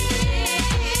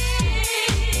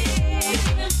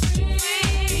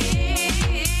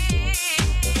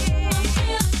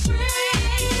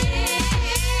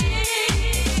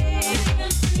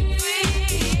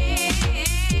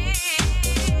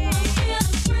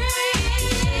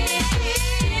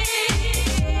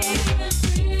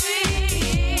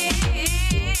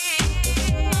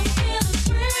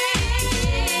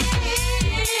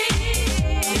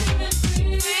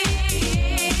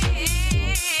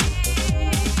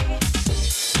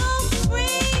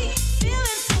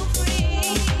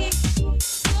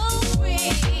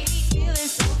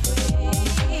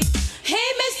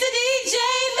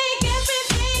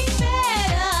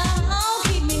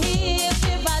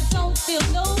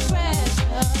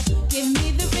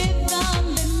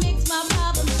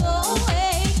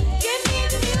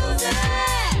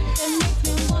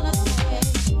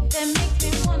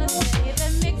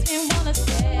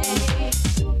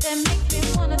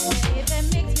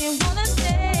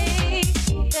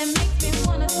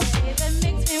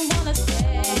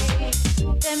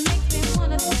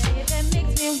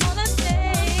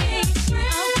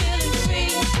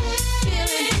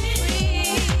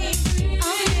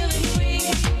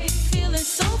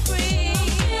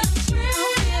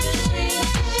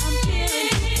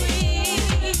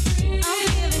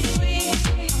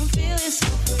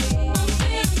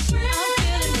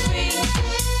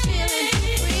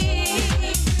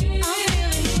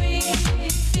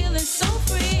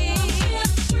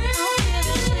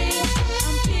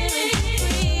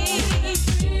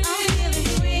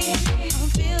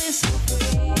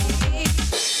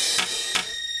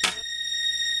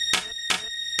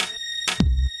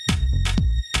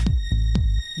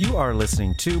You are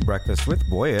listening to Breakfast with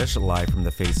Boyish, live from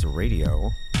the Face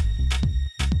Radio.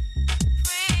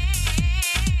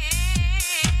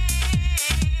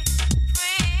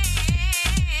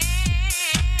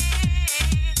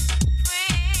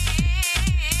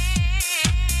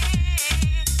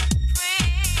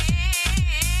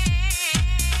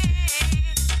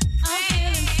 I'm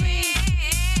feeling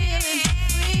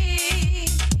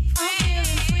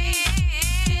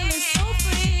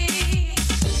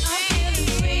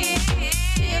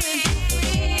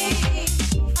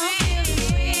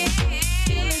free.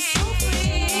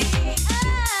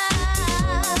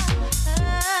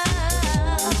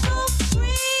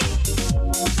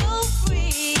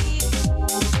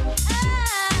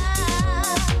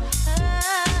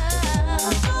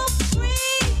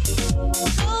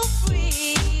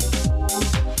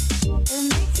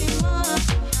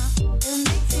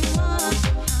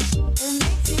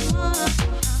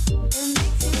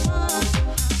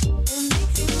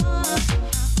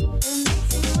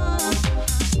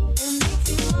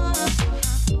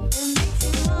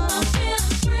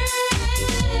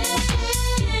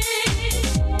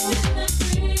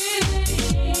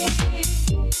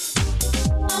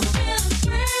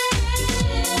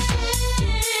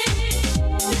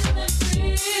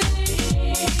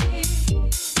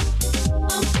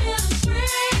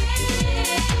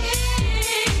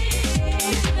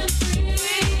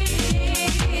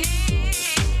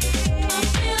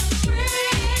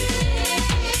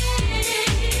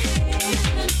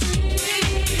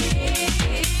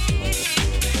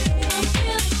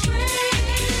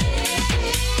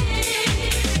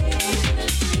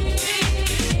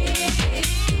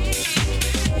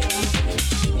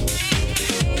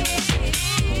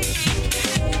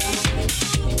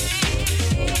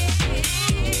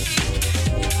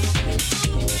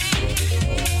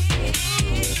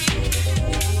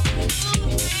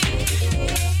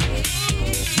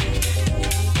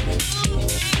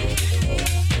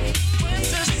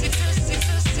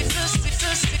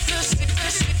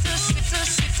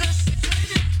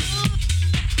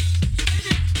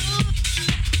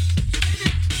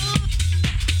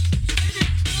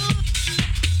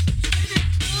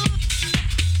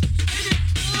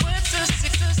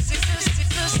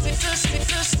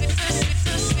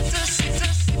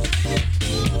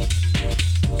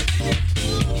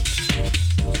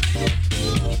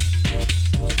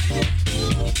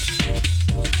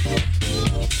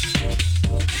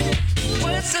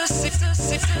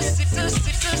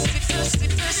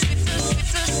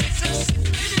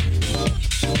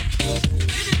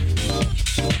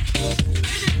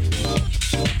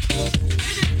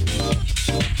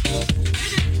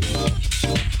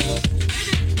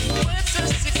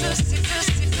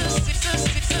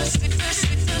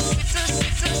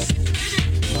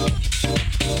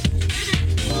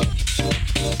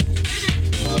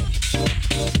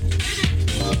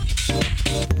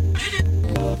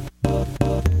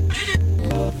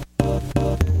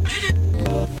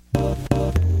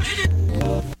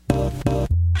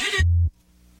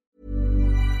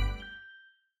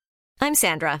 I'm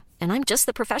Sandra, and I'm just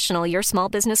the professional your small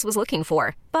business was looking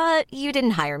for. But you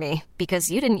didn't hire me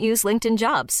because you didn't use LinkedIn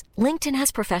Jobs. LinkedIn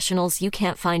has professionals you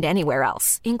can't find anywhere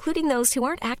else, including those who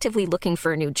aren't actively looking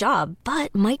for a new job,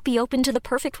 but might be open to the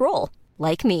perfect role,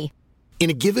 like me. In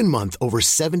a given month, over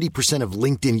 70% of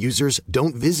LinkedIn users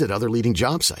don't visit other leading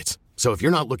job sites. So if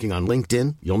you're not looking on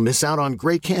LinkedIn, you'll miss out on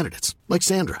great candidates like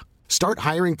Sandra. Start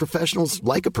hiring professionals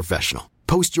like a professional.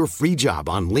 Post your free job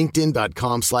on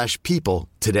linkedin.com/people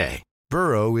today.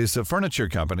 Burrow is a furniture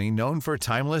company known for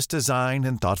timeless design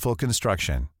and thoughtful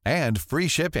construction and free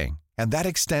shipping, and that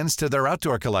extends to their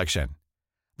outdoor collection.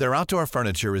 Their outdoor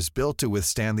furniture is built to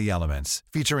withstand the elements,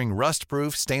 featuring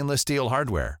rust-proof stainless steel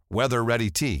hardware, weather-ready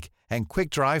teak, and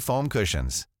quick-dry foam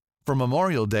cushions. For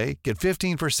Memorial Day, get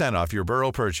 15% off your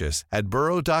Burrow purchase at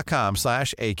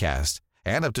burrow.com/acast,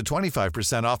 and up to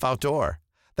 25% off outdoor.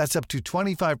 That's up to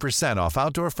 25% off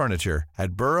outdoor furniture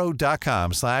at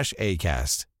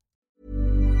burrow.com/acast.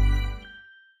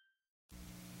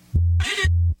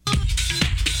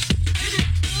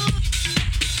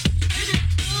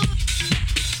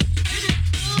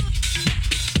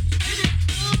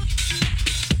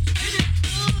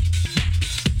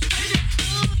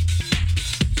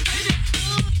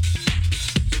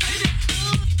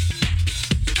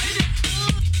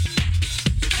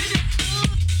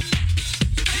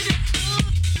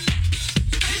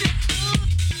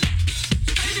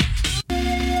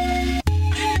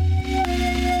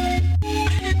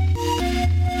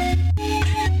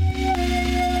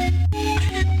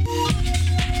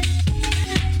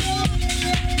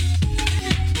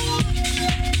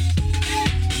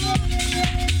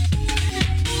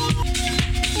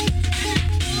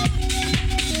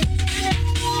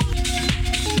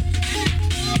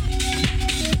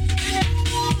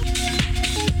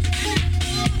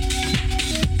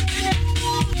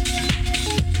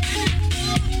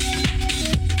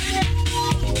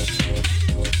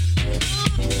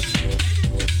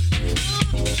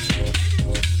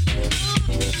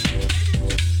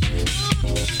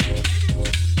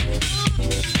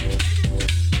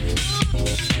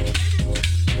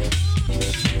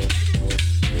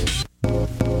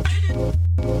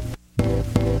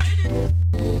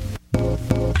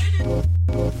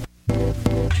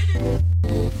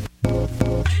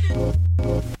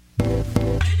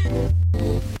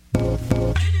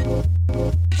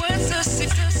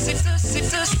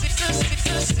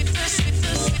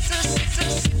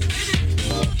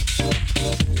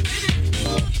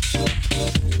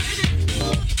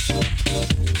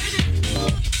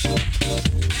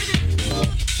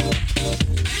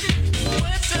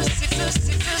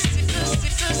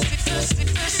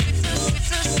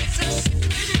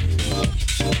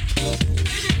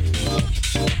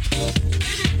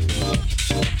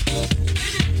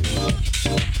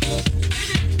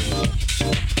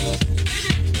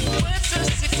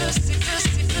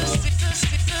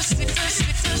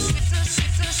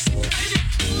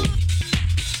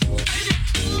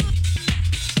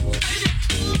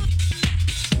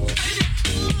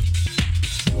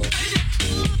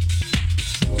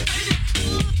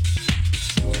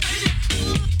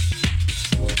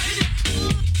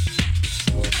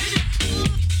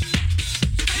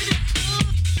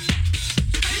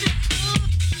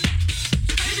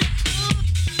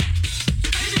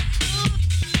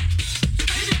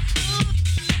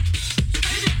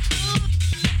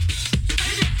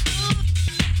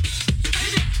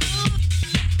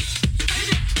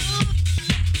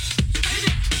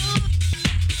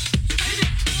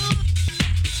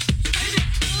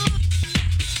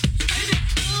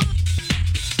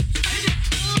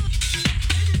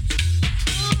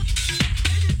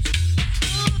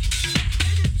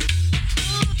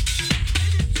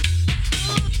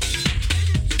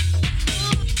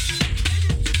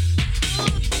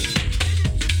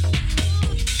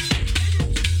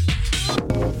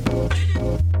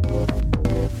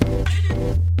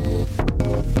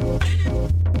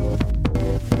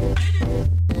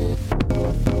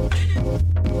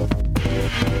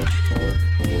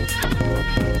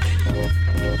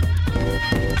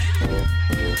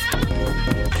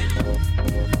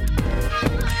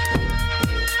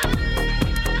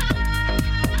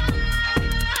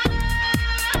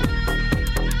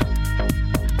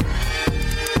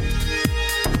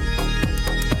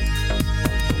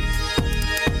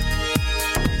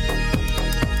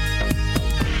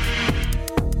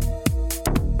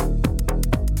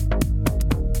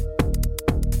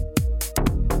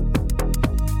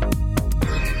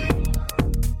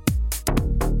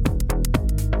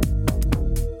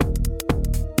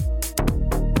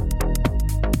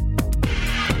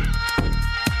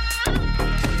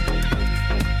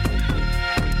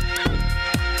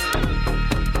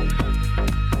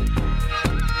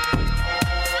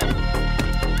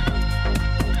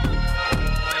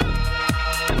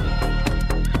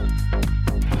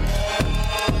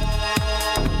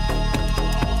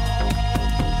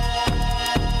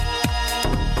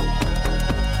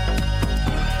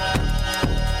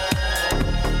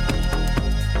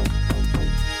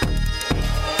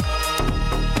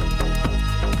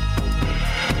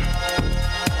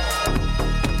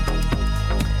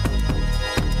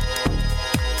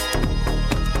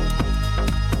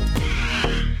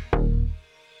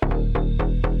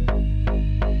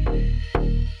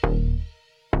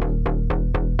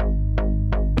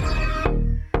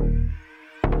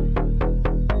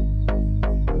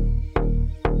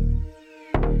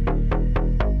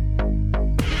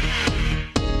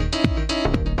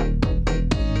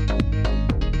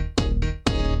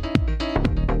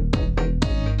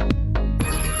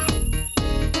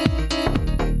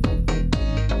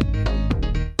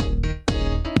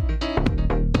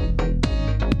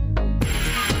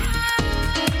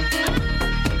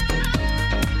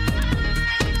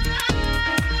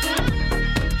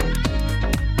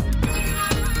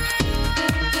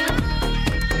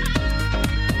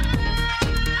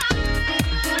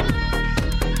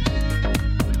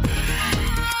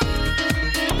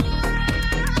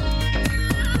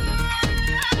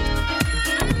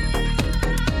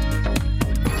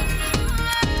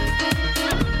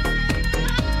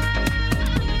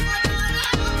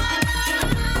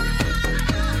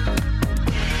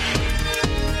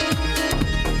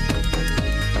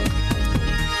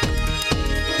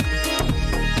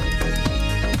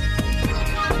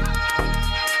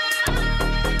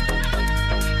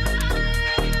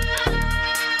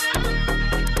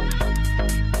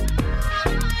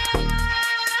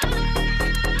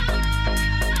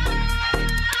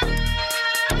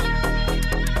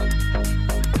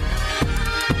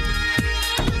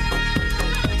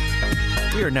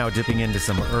 We are now dipping into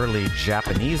some early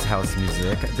Japanese house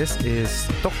music. This is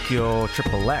Tokyo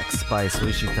XXX by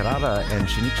Soichi Terada and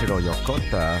Shinichiro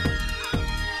Yokota.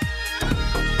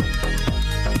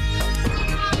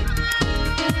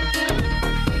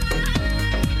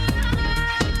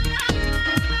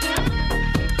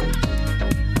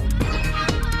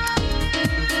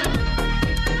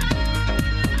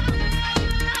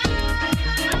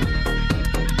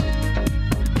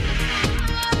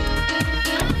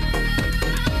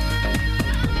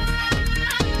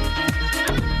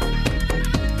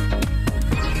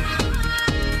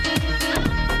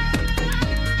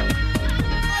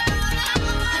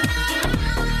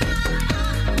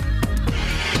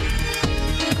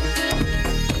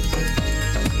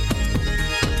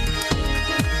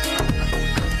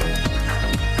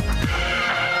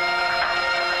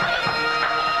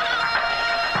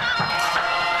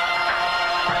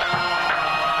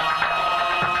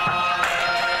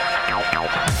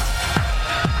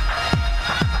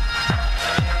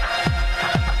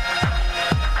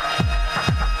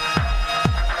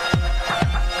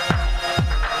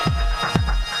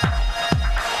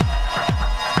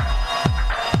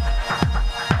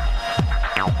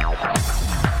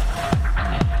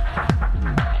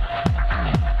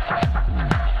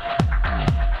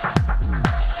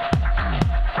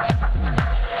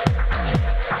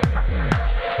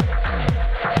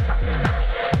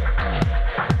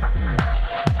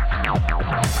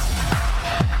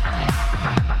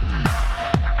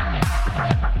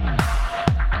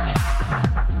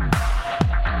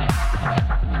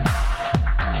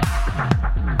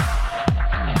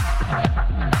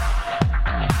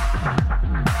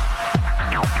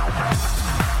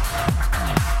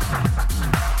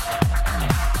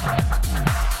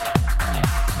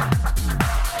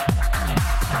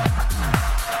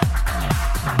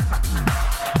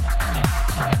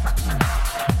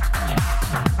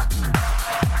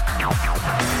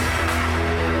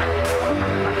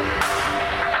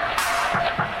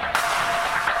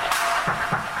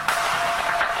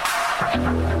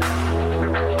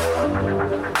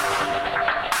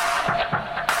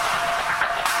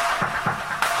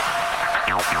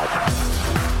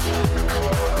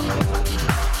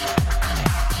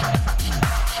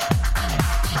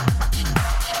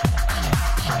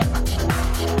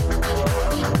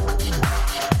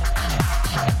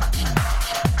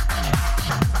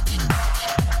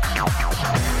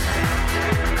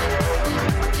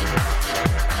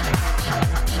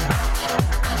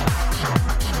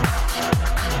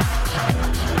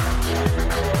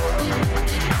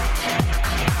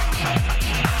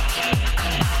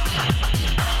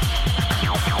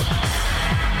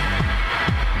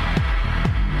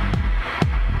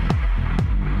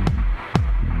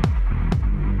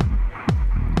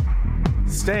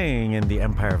 Staying in the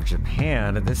Empire of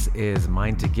Japan, this is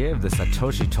Mine to Give, the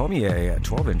Satoshi Tomie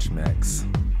 12-inch mix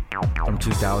from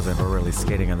 2000. We're really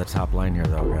skating on the top line here,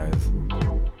 though, guys.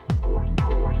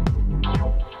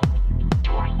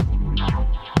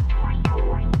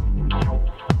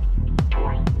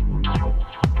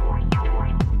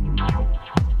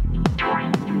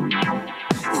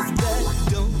 If that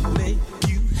don't make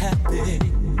you happy,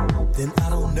 then I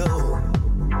don't know.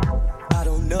 I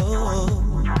don't know.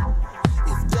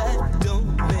 If that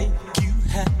don't make you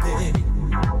happy,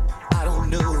 I don't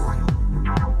know.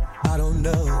 I don't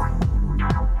know.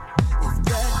 If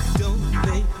that don't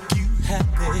make you happy.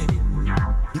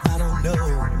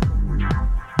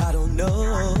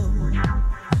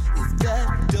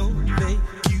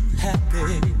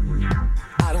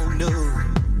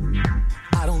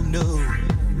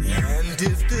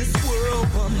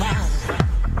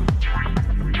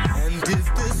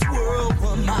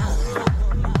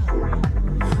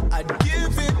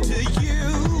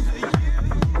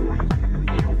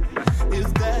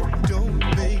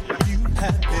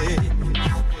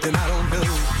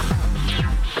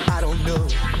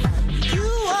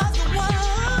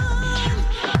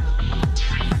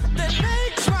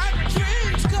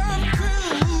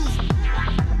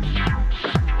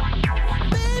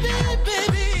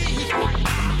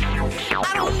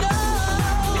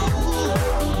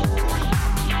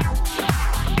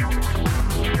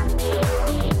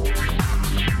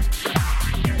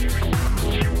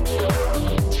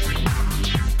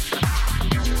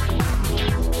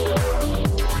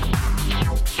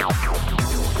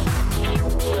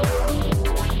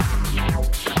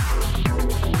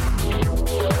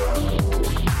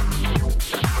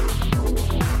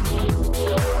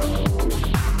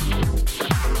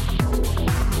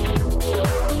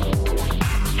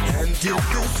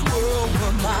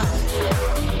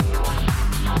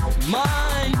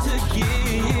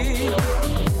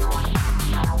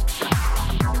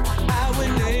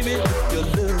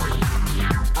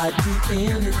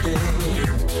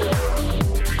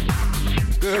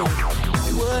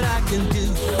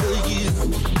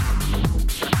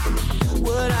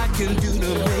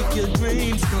 make your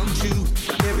dreams come true.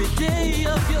 Every day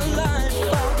of your life,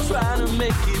 I'll try to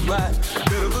make it right.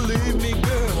 Better believe me,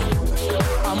 girl,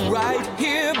 I'm right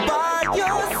here by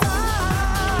your side.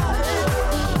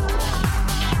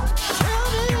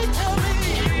 Tell me.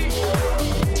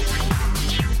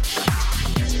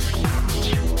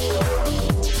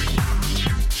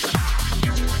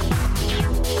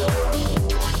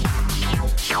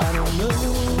 I don't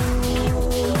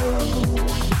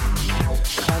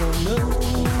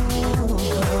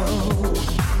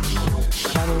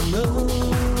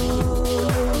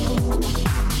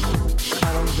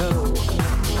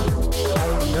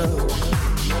know.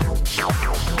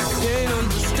 Can't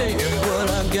understand what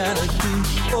I gotta do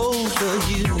for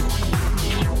you.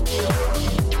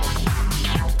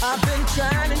 I've been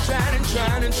trying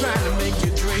to make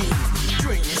your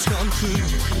dreams come true.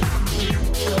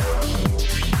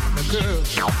 Now girl,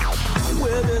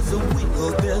 where there's a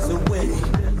will, there's a way.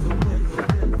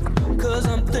 'Cause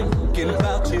I'm thinking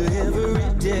about you every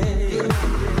day.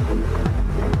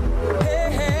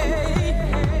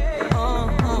 Hey,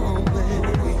 always.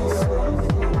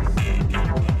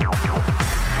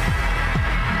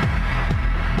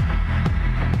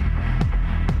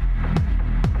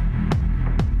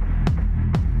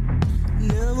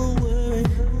 Never worry,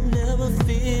 never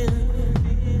fear.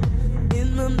 In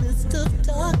the midst of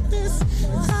darkness,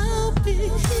 I'll be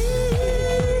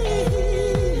here.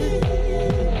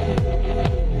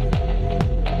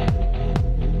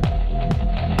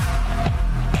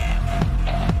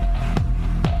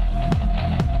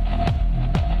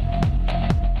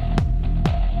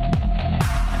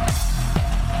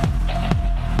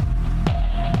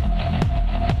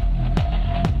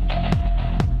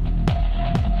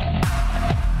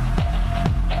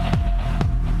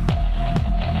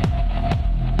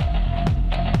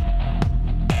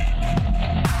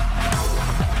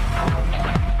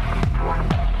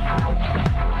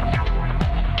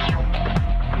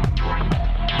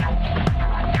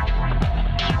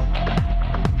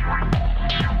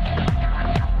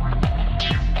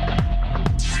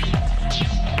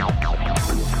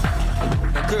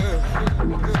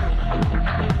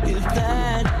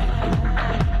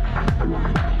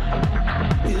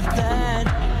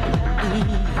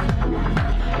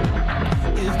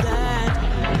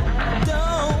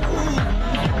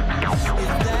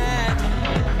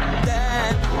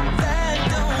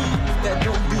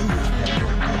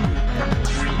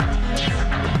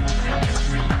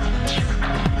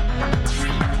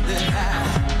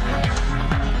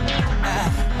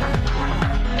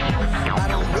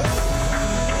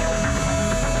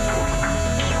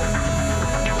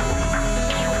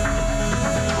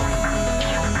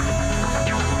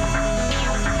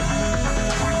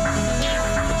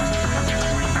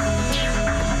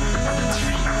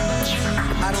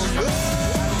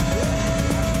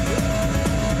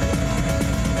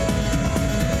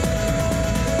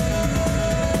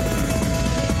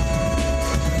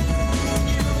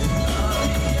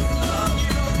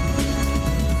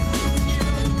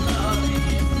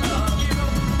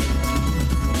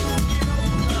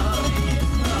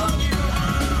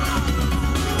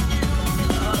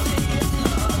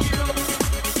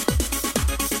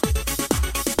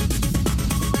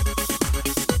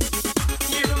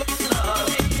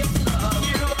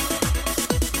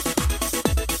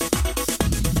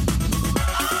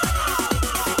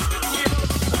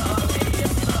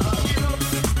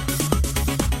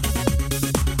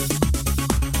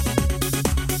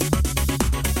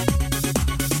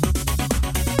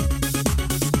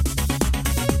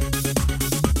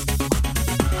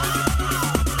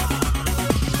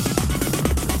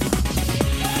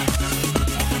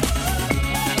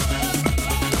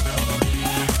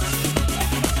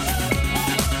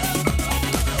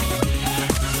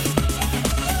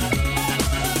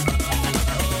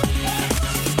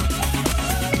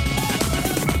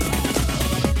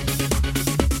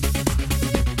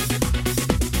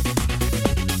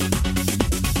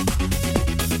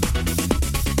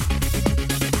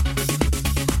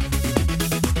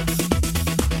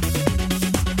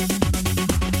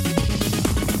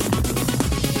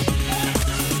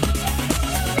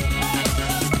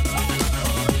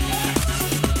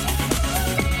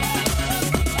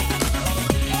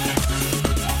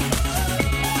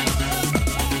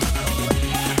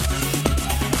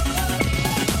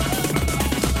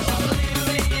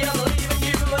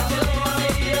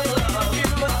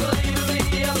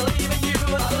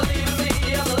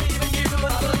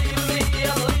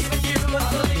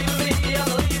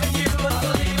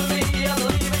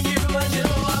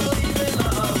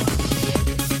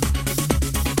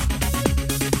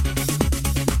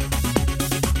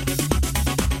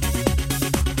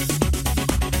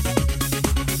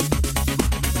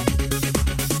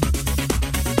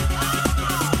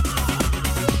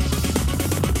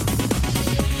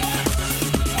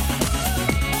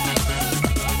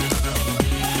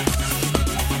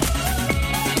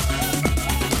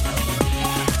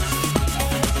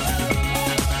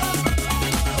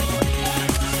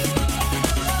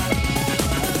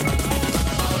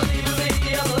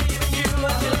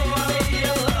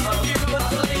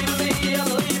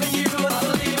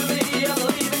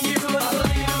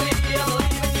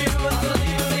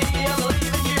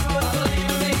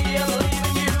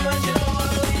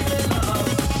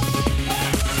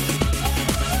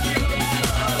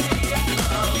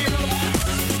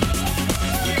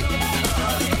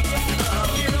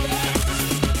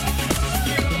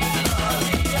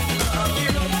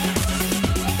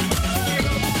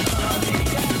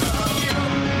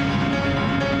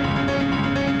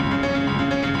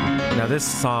 this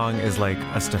song is like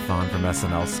a Stefan from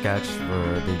SNL sketch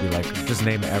where they'd be like, just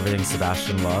name everything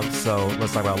Sebastian loves. So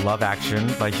let's talk about Love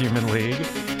Action by Human League.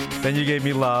 Then You Gave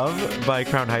Me Love by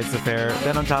Crown Heights Affair.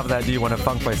 Then on top of that, Do You Want a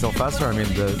Funk by Sylvester? I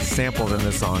mean, the samples in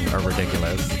this song are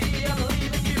ridiculous.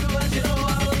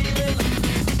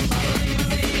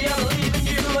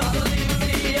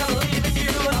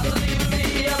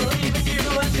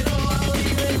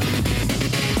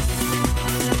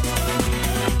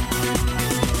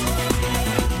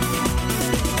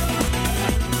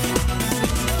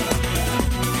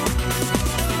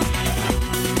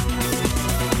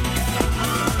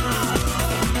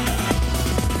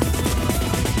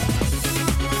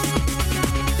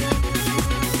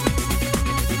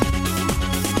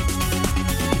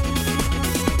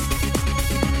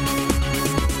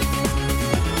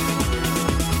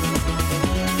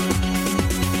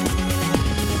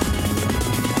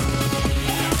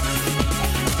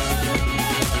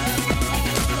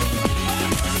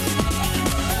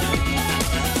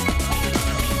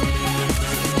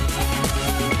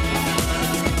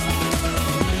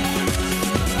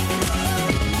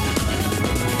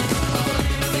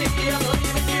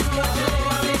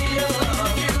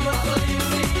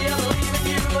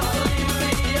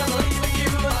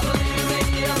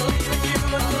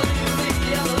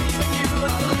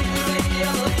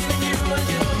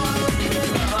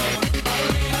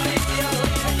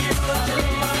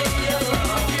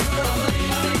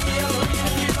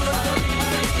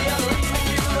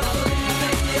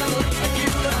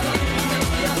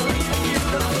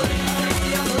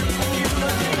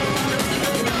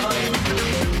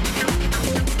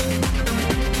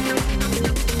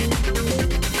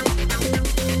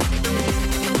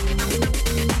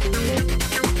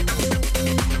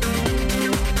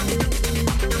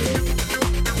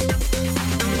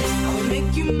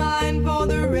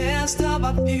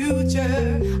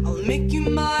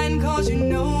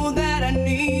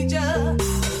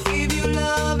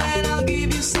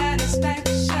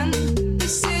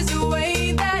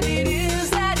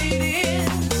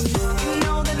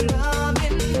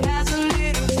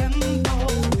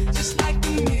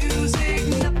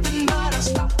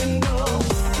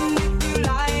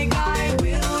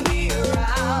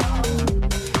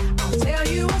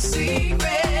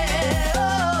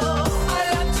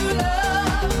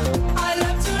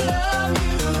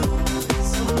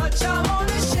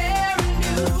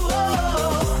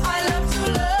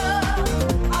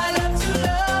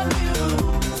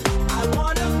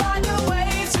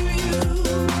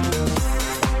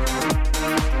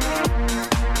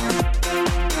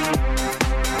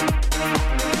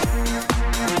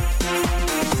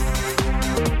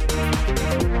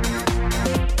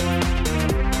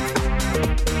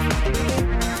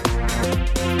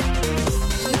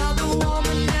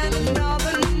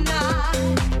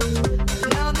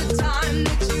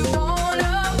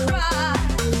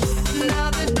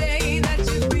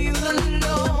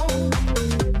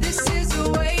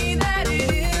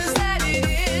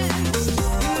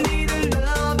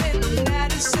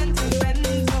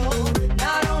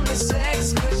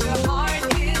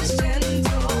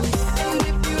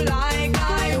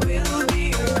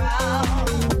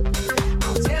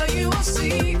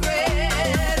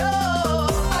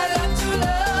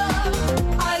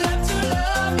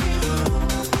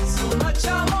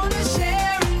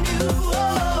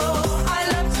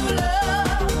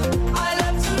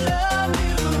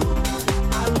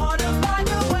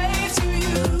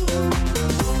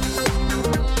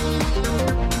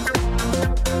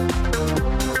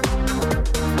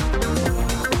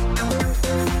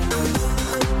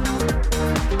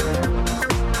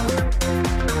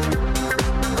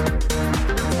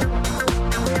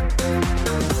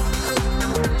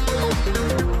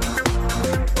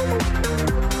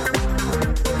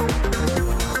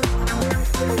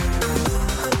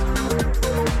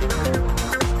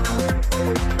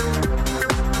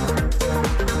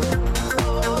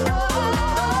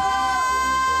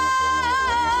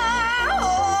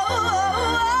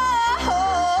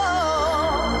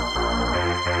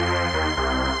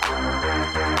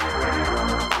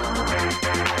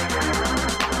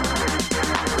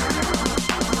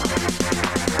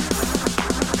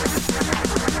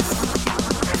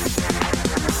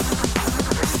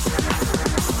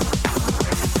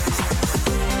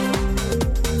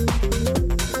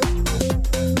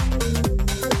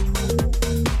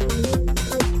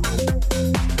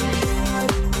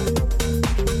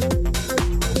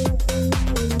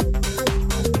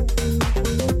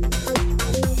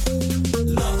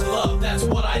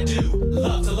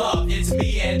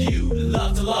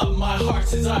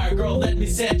 desire. Girl, let me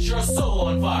set your soul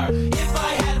on fire. If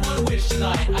I had one wish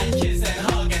tonight, I'd kiss and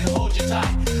hug and hold you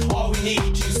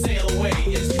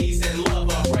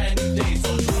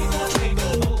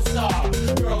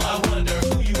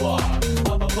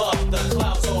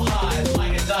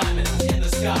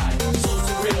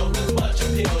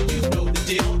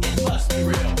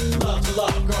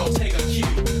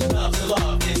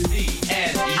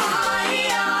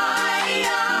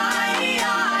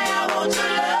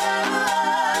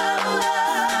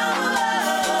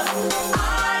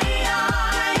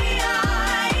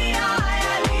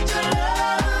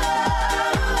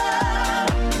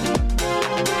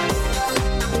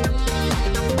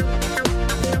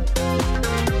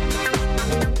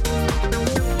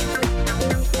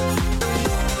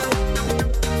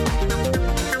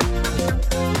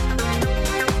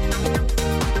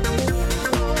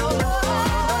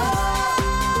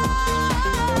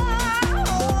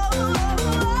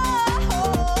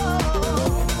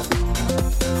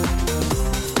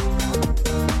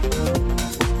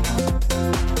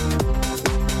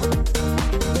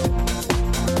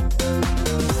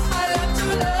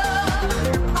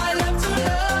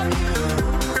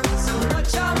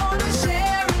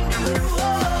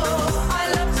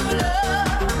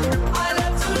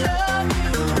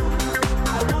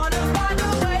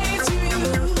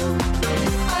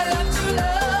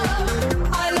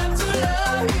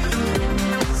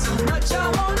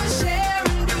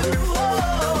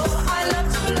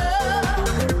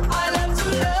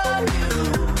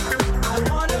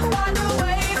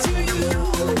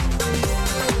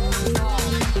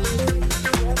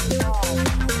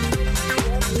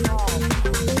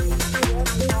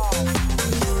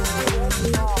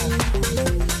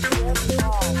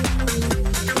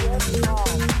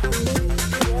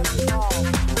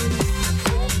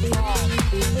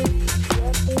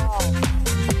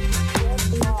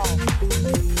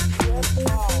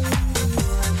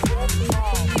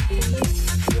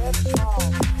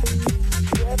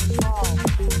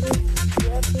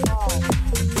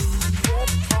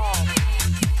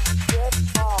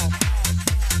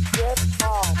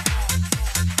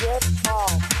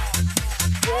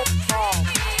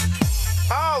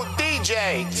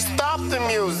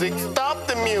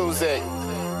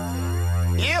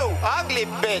You ugly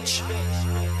bitch.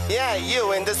 Yeah,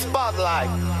 you in the spotlight.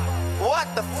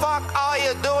 What the fuck are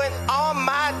you doing on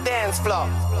my dance floor?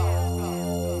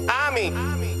 I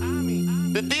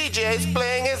mean, the DJ is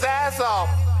playing his ass off,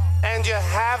 and you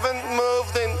haven't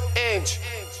moved an inch.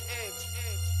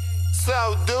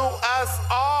 So do us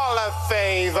all a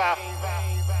favor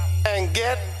and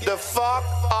get the fuck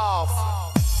off.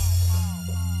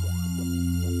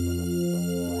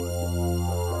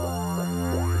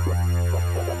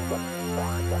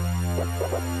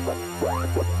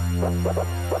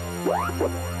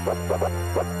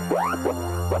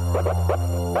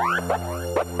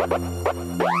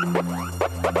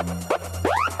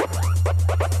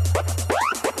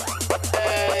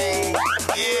 And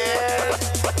get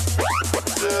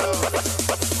the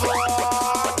fuck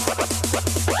off.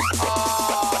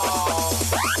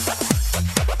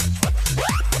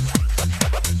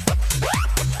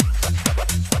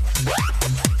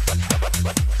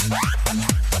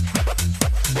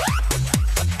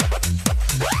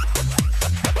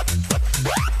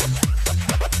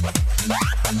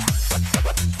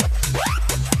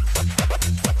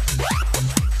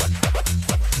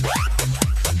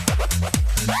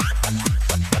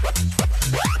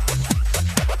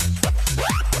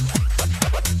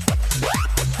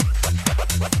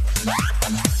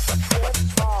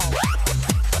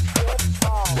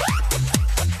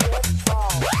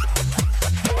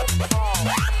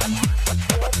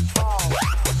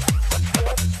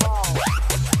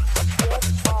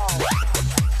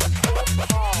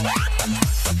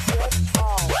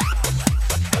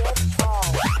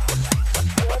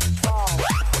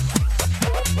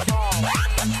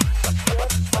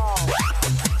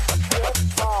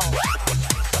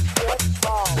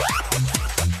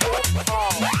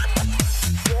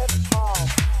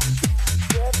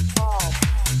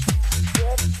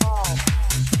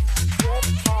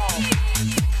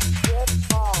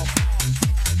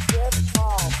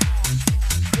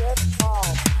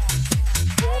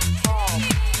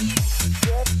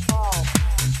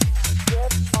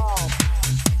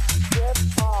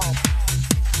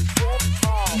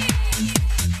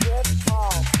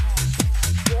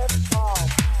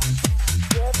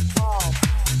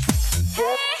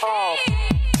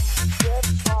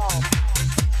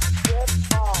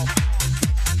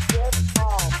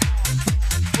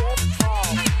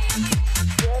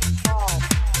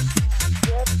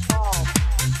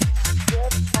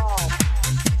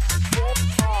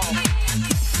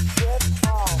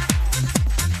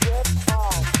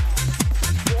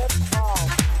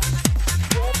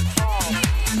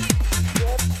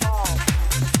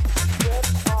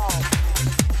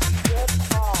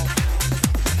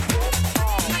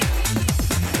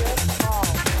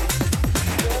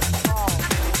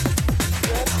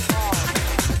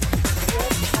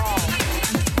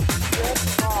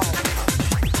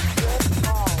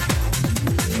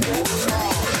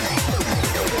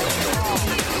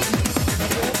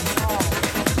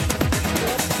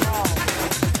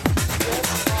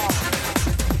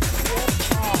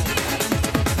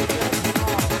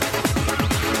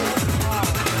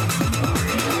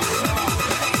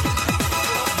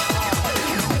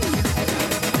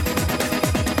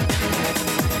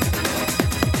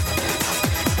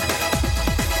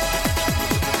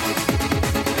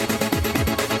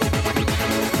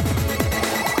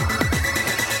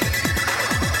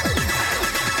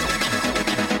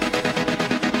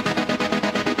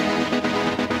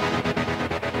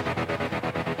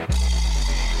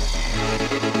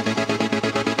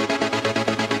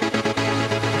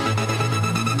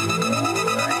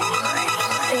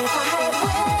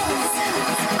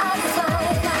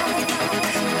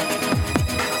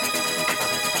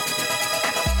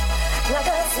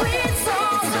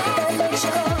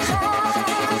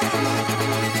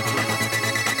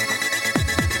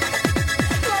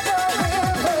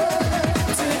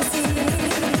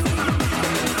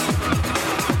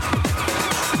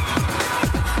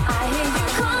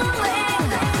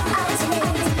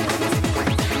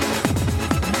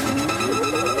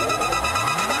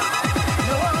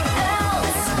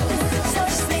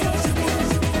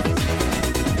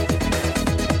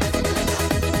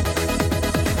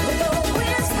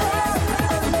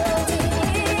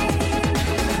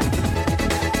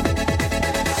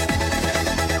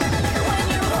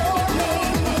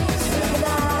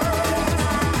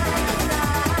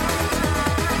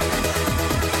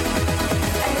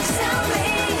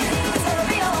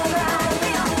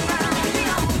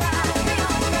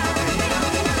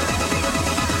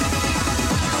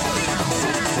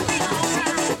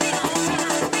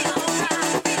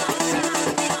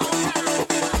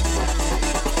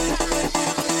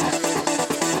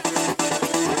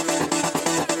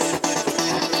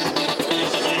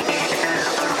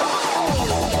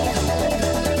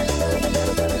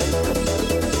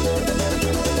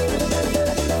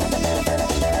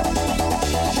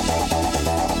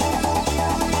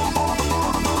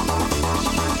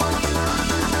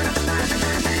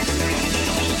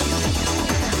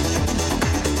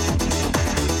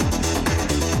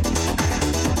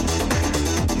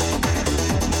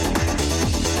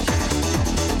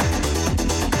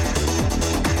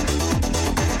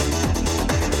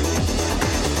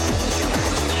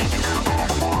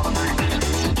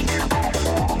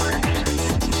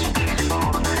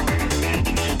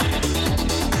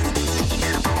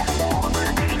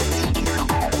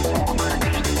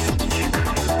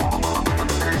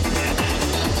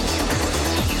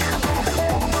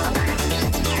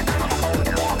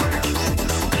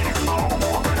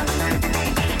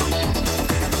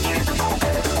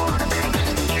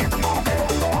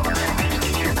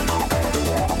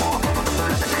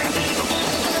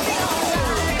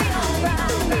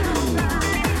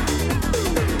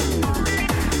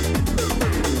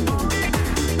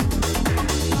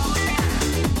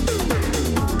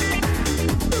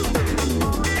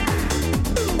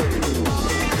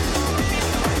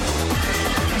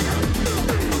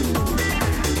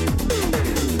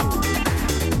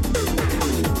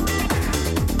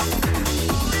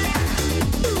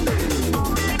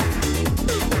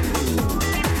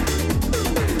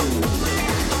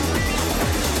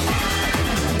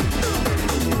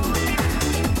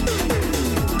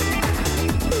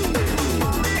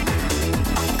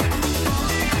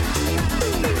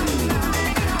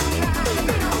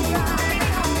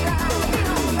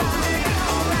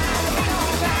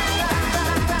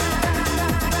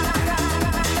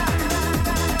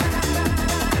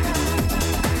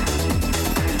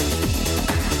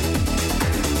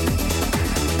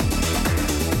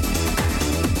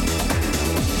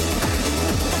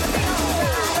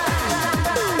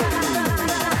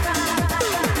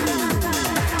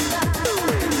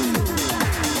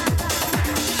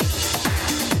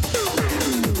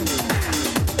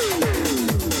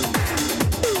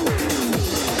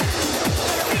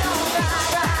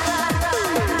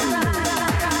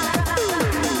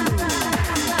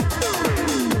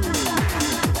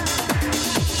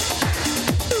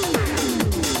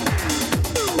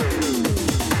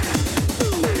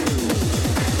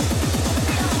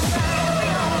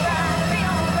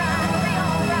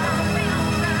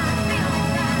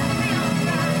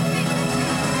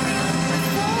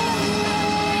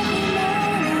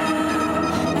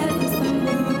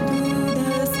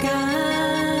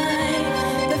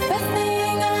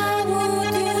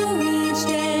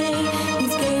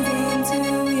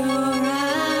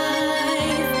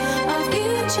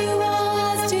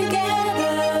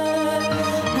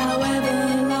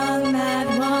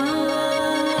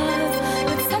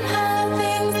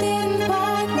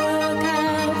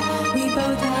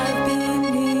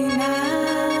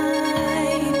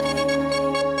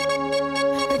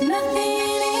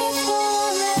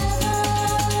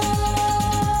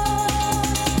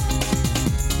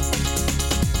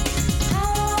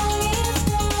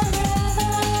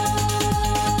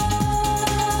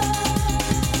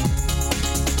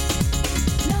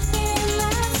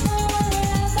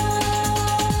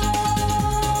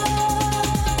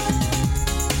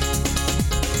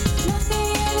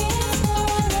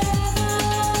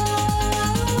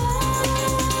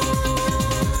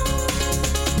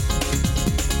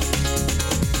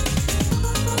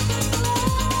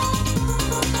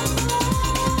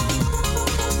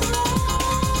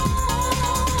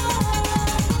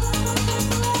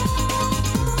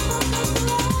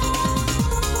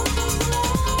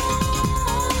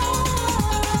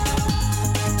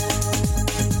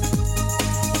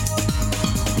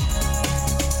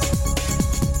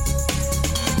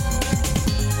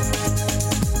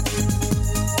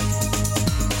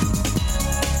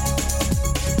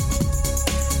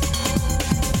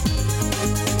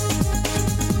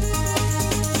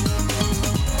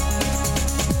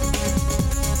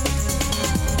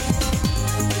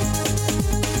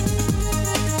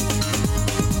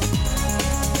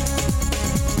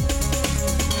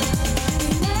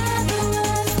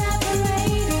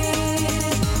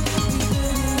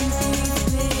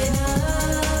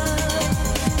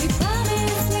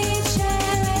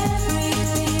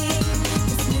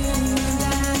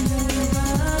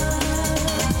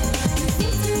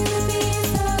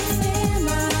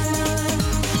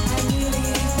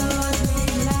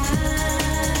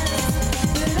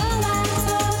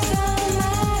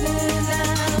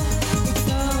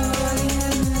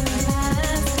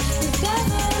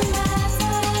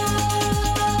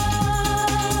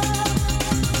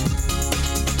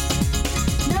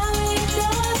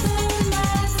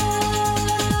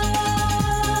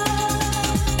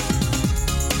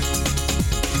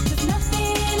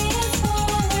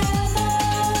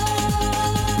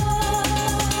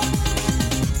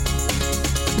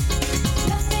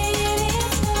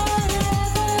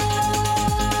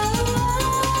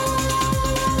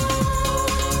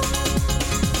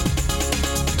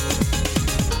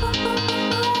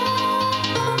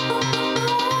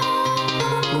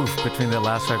 between the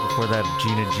last track before that,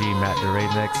 Gina G, Matt DeRay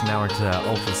mix. Now we're to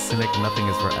Ultra Cynic, Nothing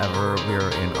Is Forever. We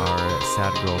are in our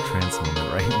sad girl trance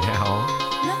moment right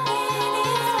now.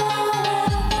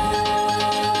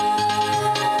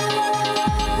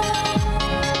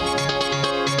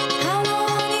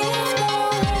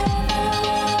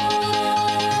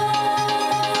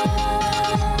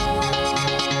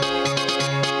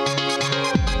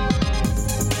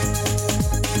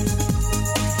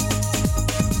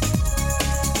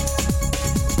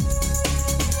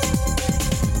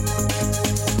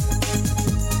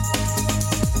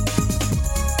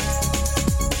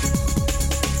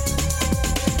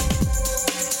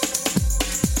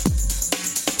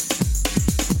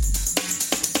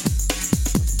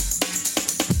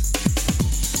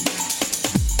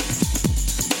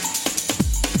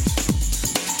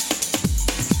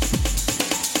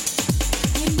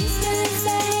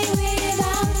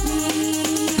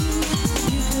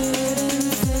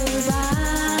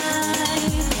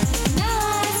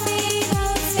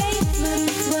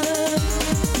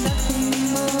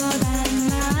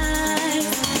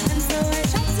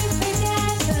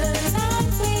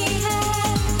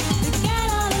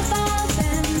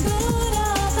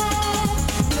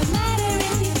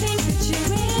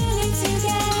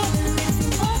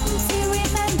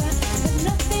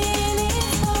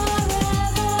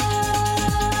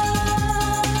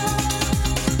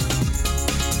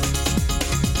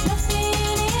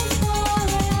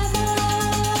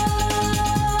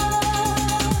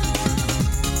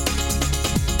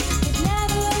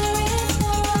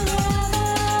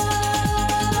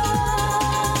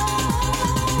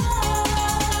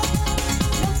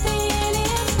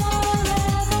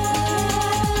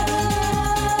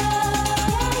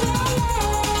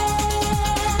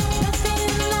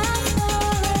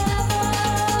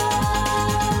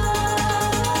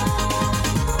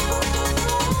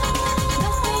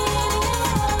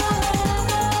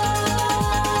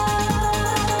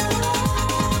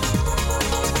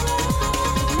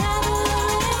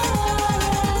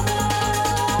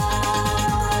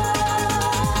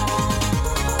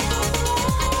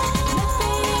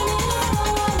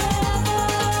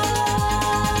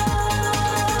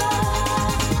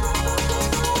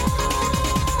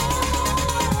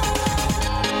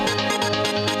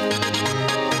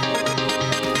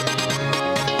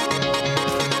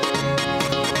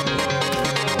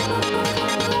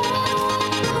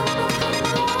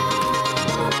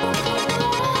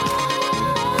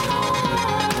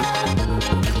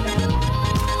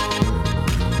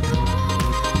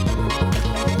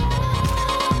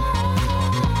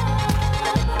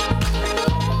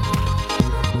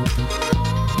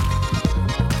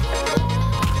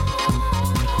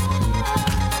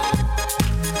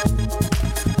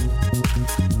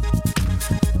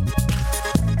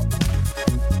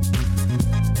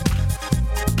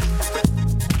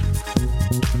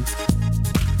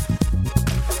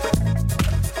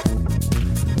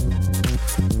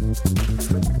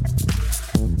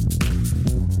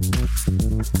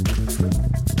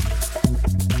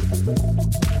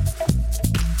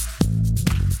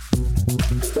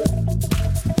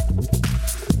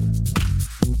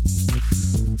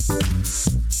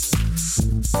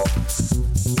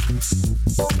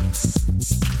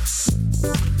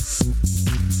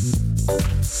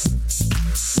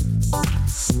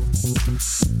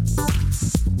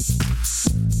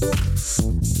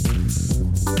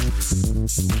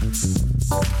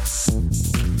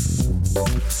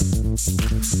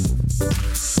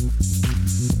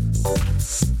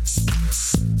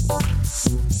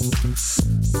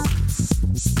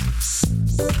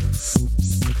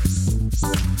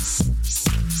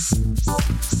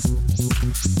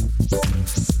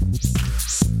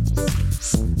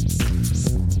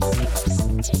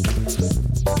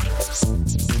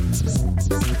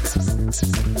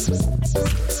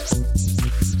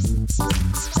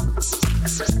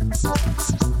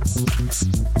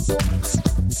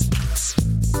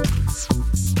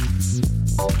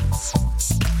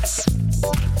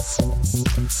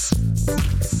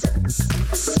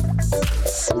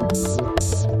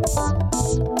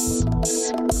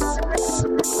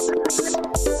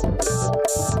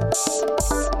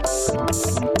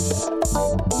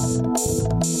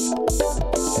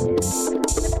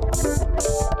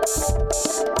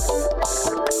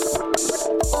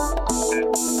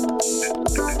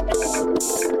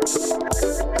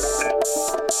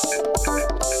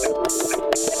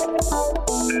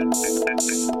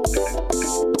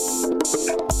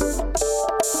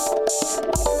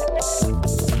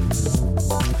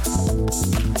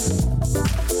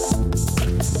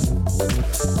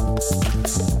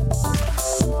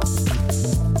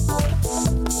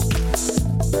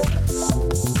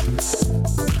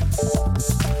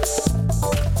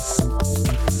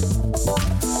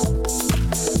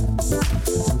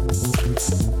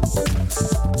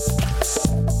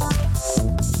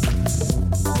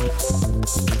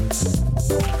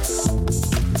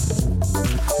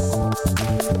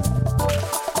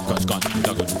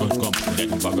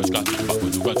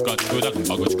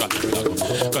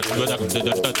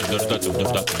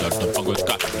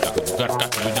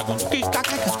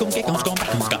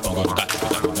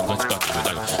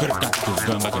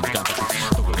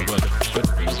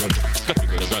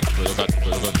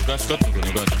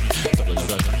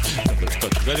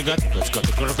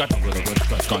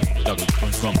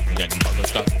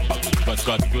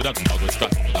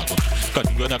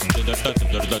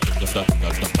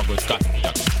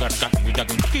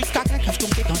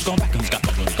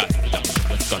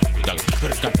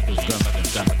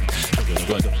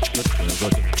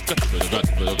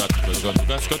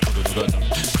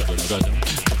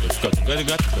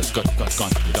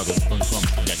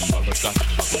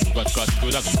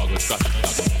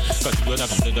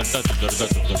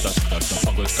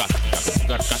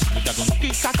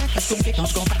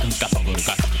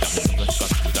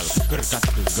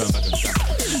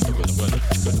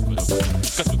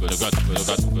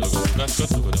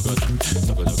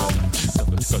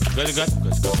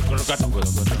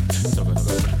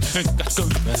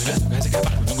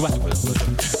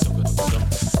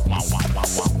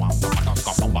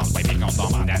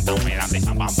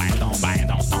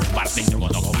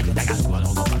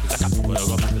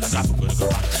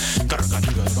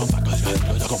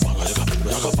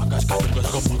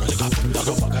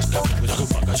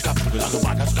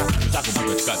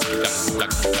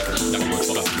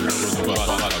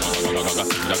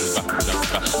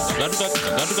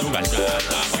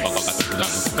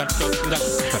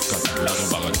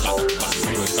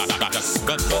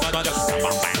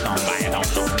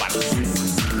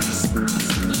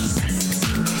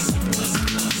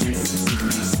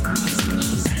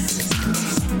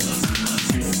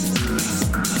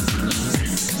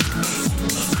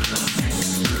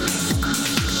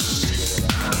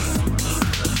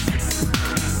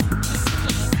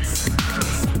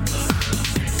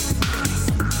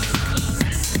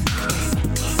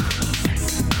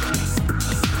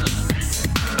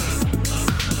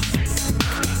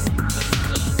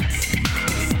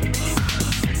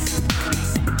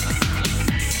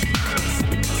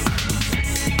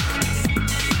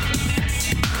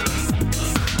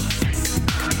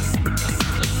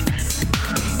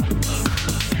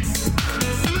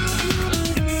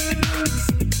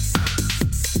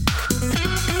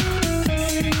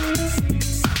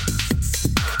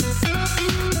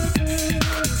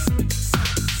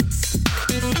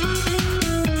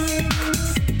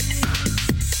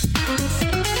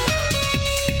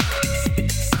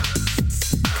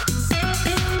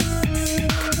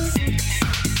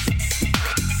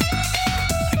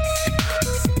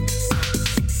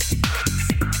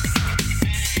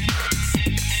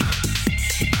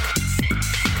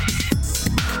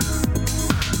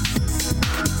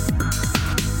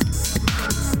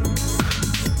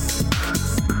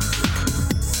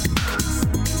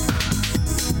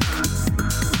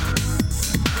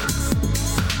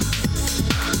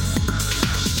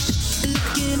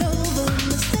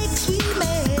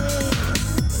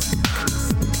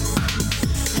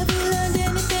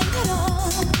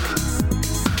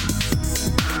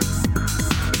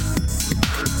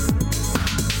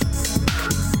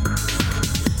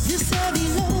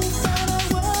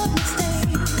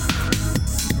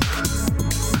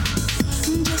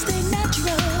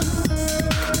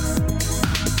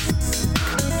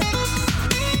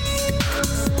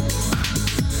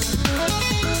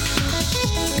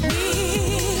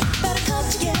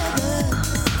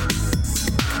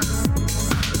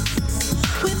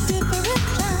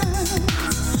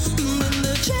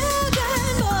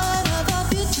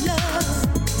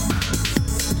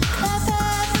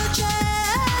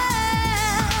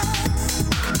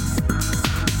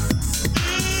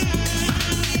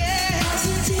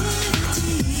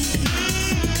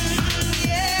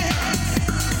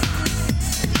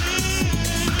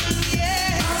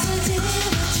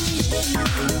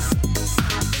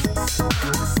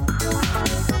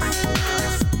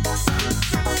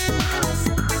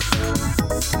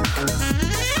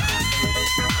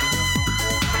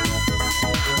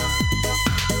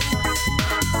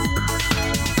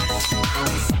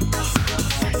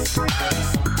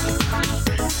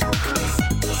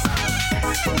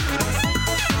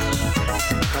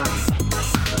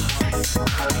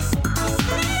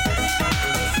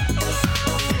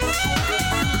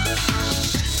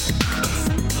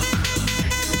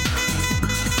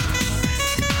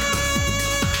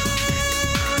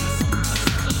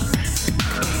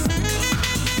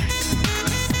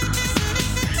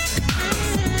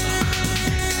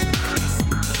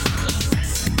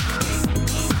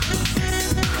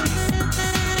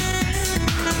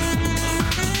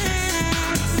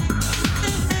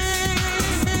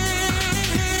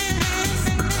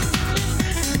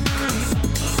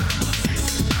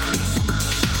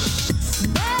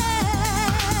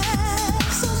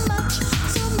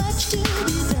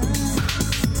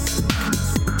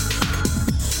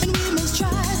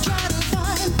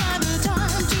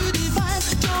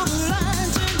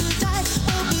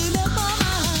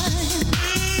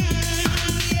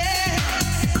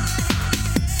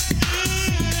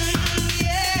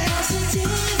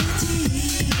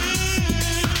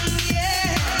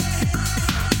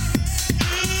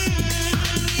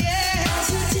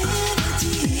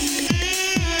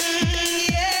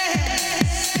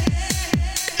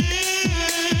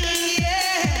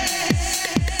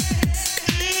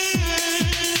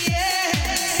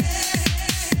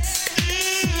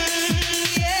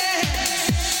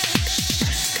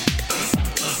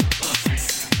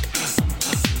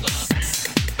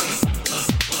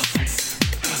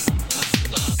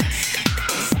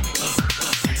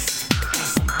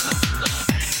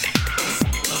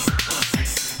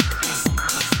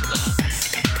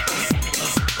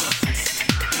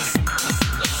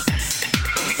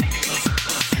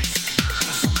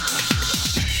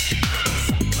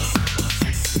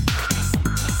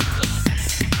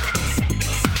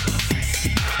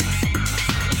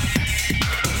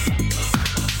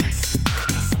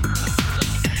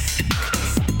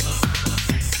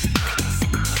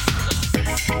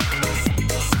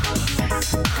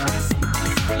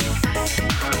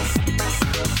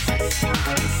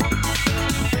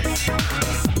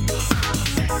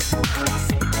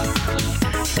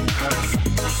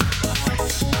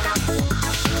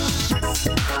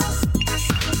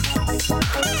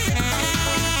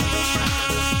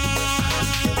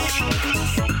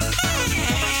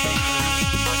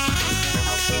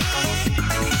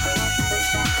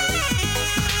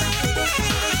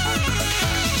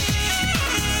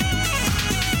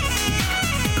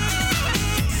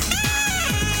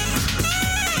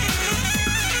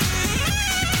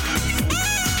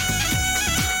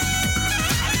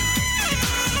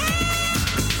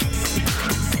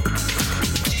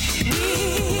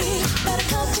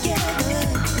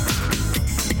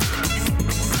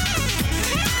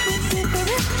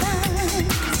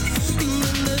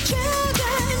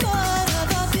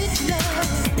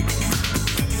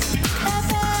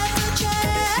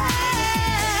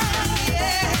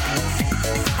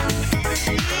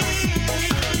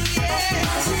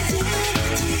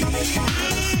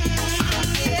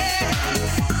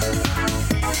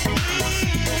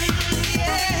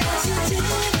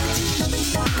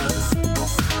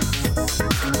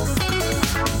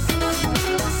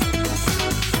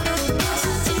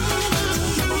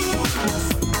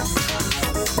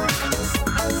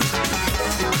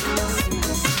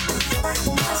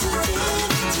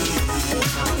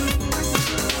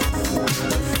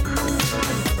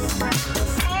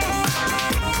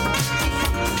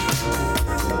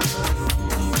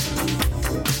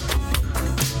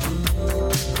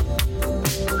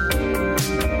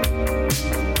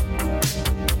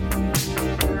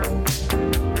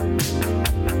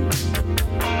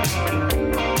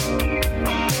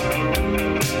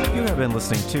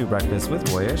 listening to Breakfast with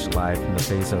Boyyyish, live from the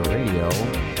Face Radio.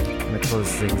 I'm going to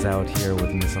close things out here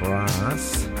with Miss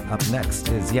Ross. Up next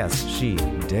is Yes, She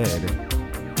Did.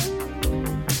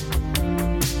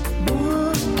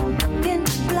 Can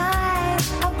fly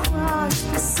across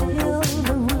the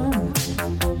silver room,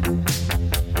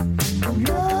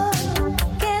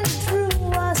 looking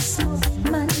through a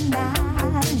smooth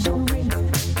menagerie,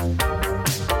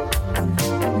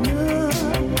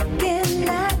 looking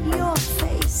at your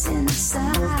face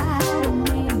inside of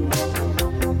me.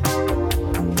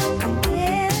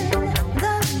 In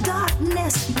the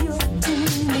darkness, you're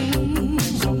Tunisia.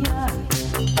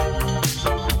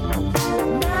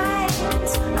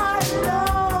 Nights are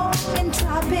long and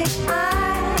tropic. I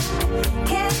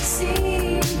can't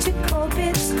seem to cope.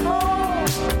 It's cold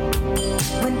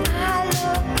when I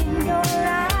look in your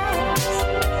eyes.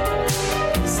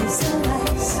 Pieces of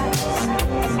ice,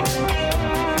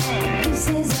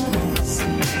 pieces of ice,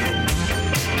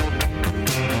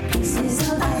 pieces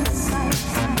of ice,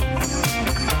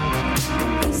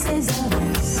 pieces of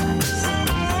ice.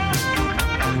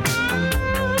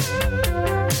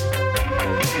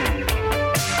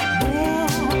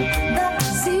 The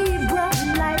zebra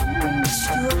lightning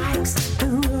strikes the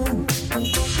room.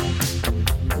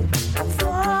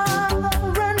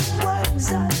 Foreign words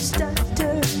are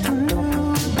stuttered through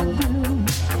the gloom.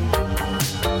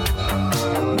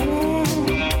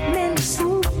 Men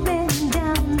swooping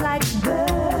down like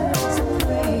birds of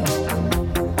prey.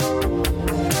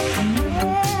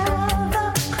 Never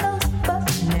close but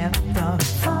never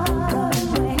far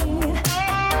away.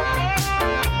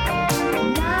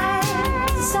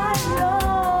 Nights are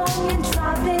long and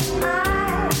tropic. I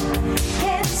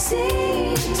can't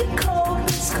seem to cope.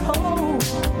 It's cold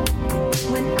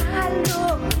when I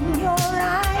look in your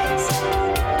eyes.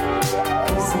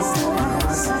 Pieces of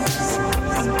ice,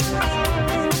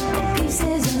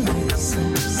 pieces of ice,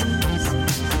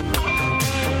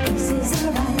 pieces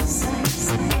of ice,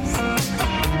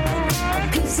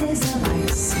 pieces of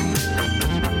ice.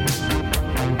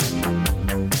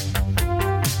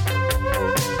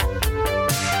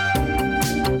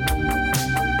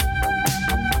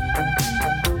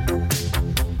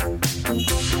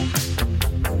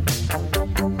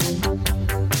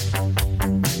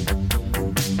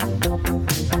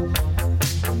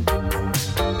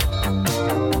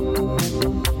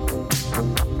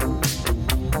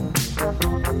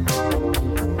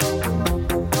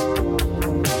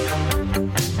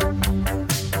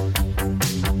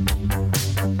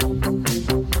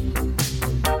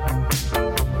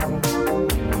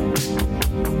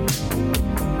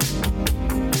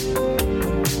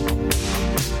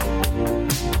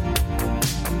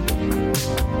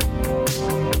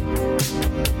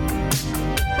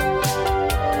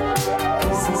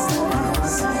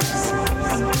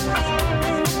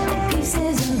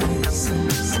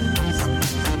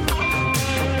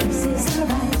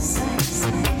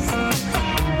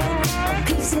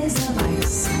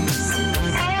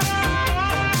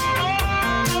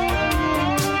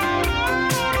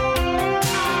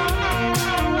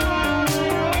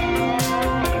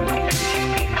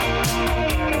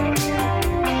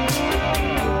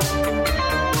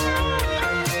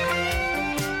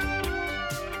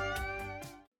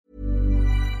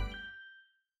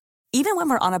 Even when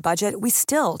we're on a budget, we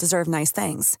still deserve nice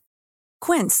things.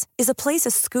 Quince is a place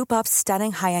to scoop up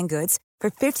stunning high-end goods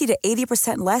for 50 to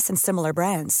 80% less than similar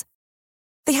brands.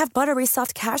 They have buttery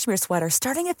soft cashmere sweaters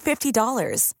starting at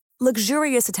 $50,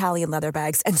 luxurious Italian leather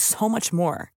bags, and so much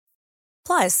more.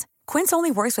 Plus, Quince only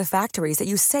works with factories that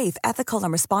use safe, ethical,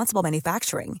 and responsible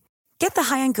manufacturing. Get the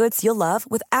high-end goods you'll love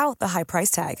without the high price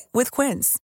tag with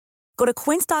Quince. Go to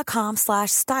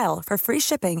quince.com/style for free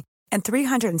shipping and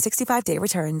 365-day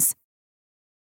returns.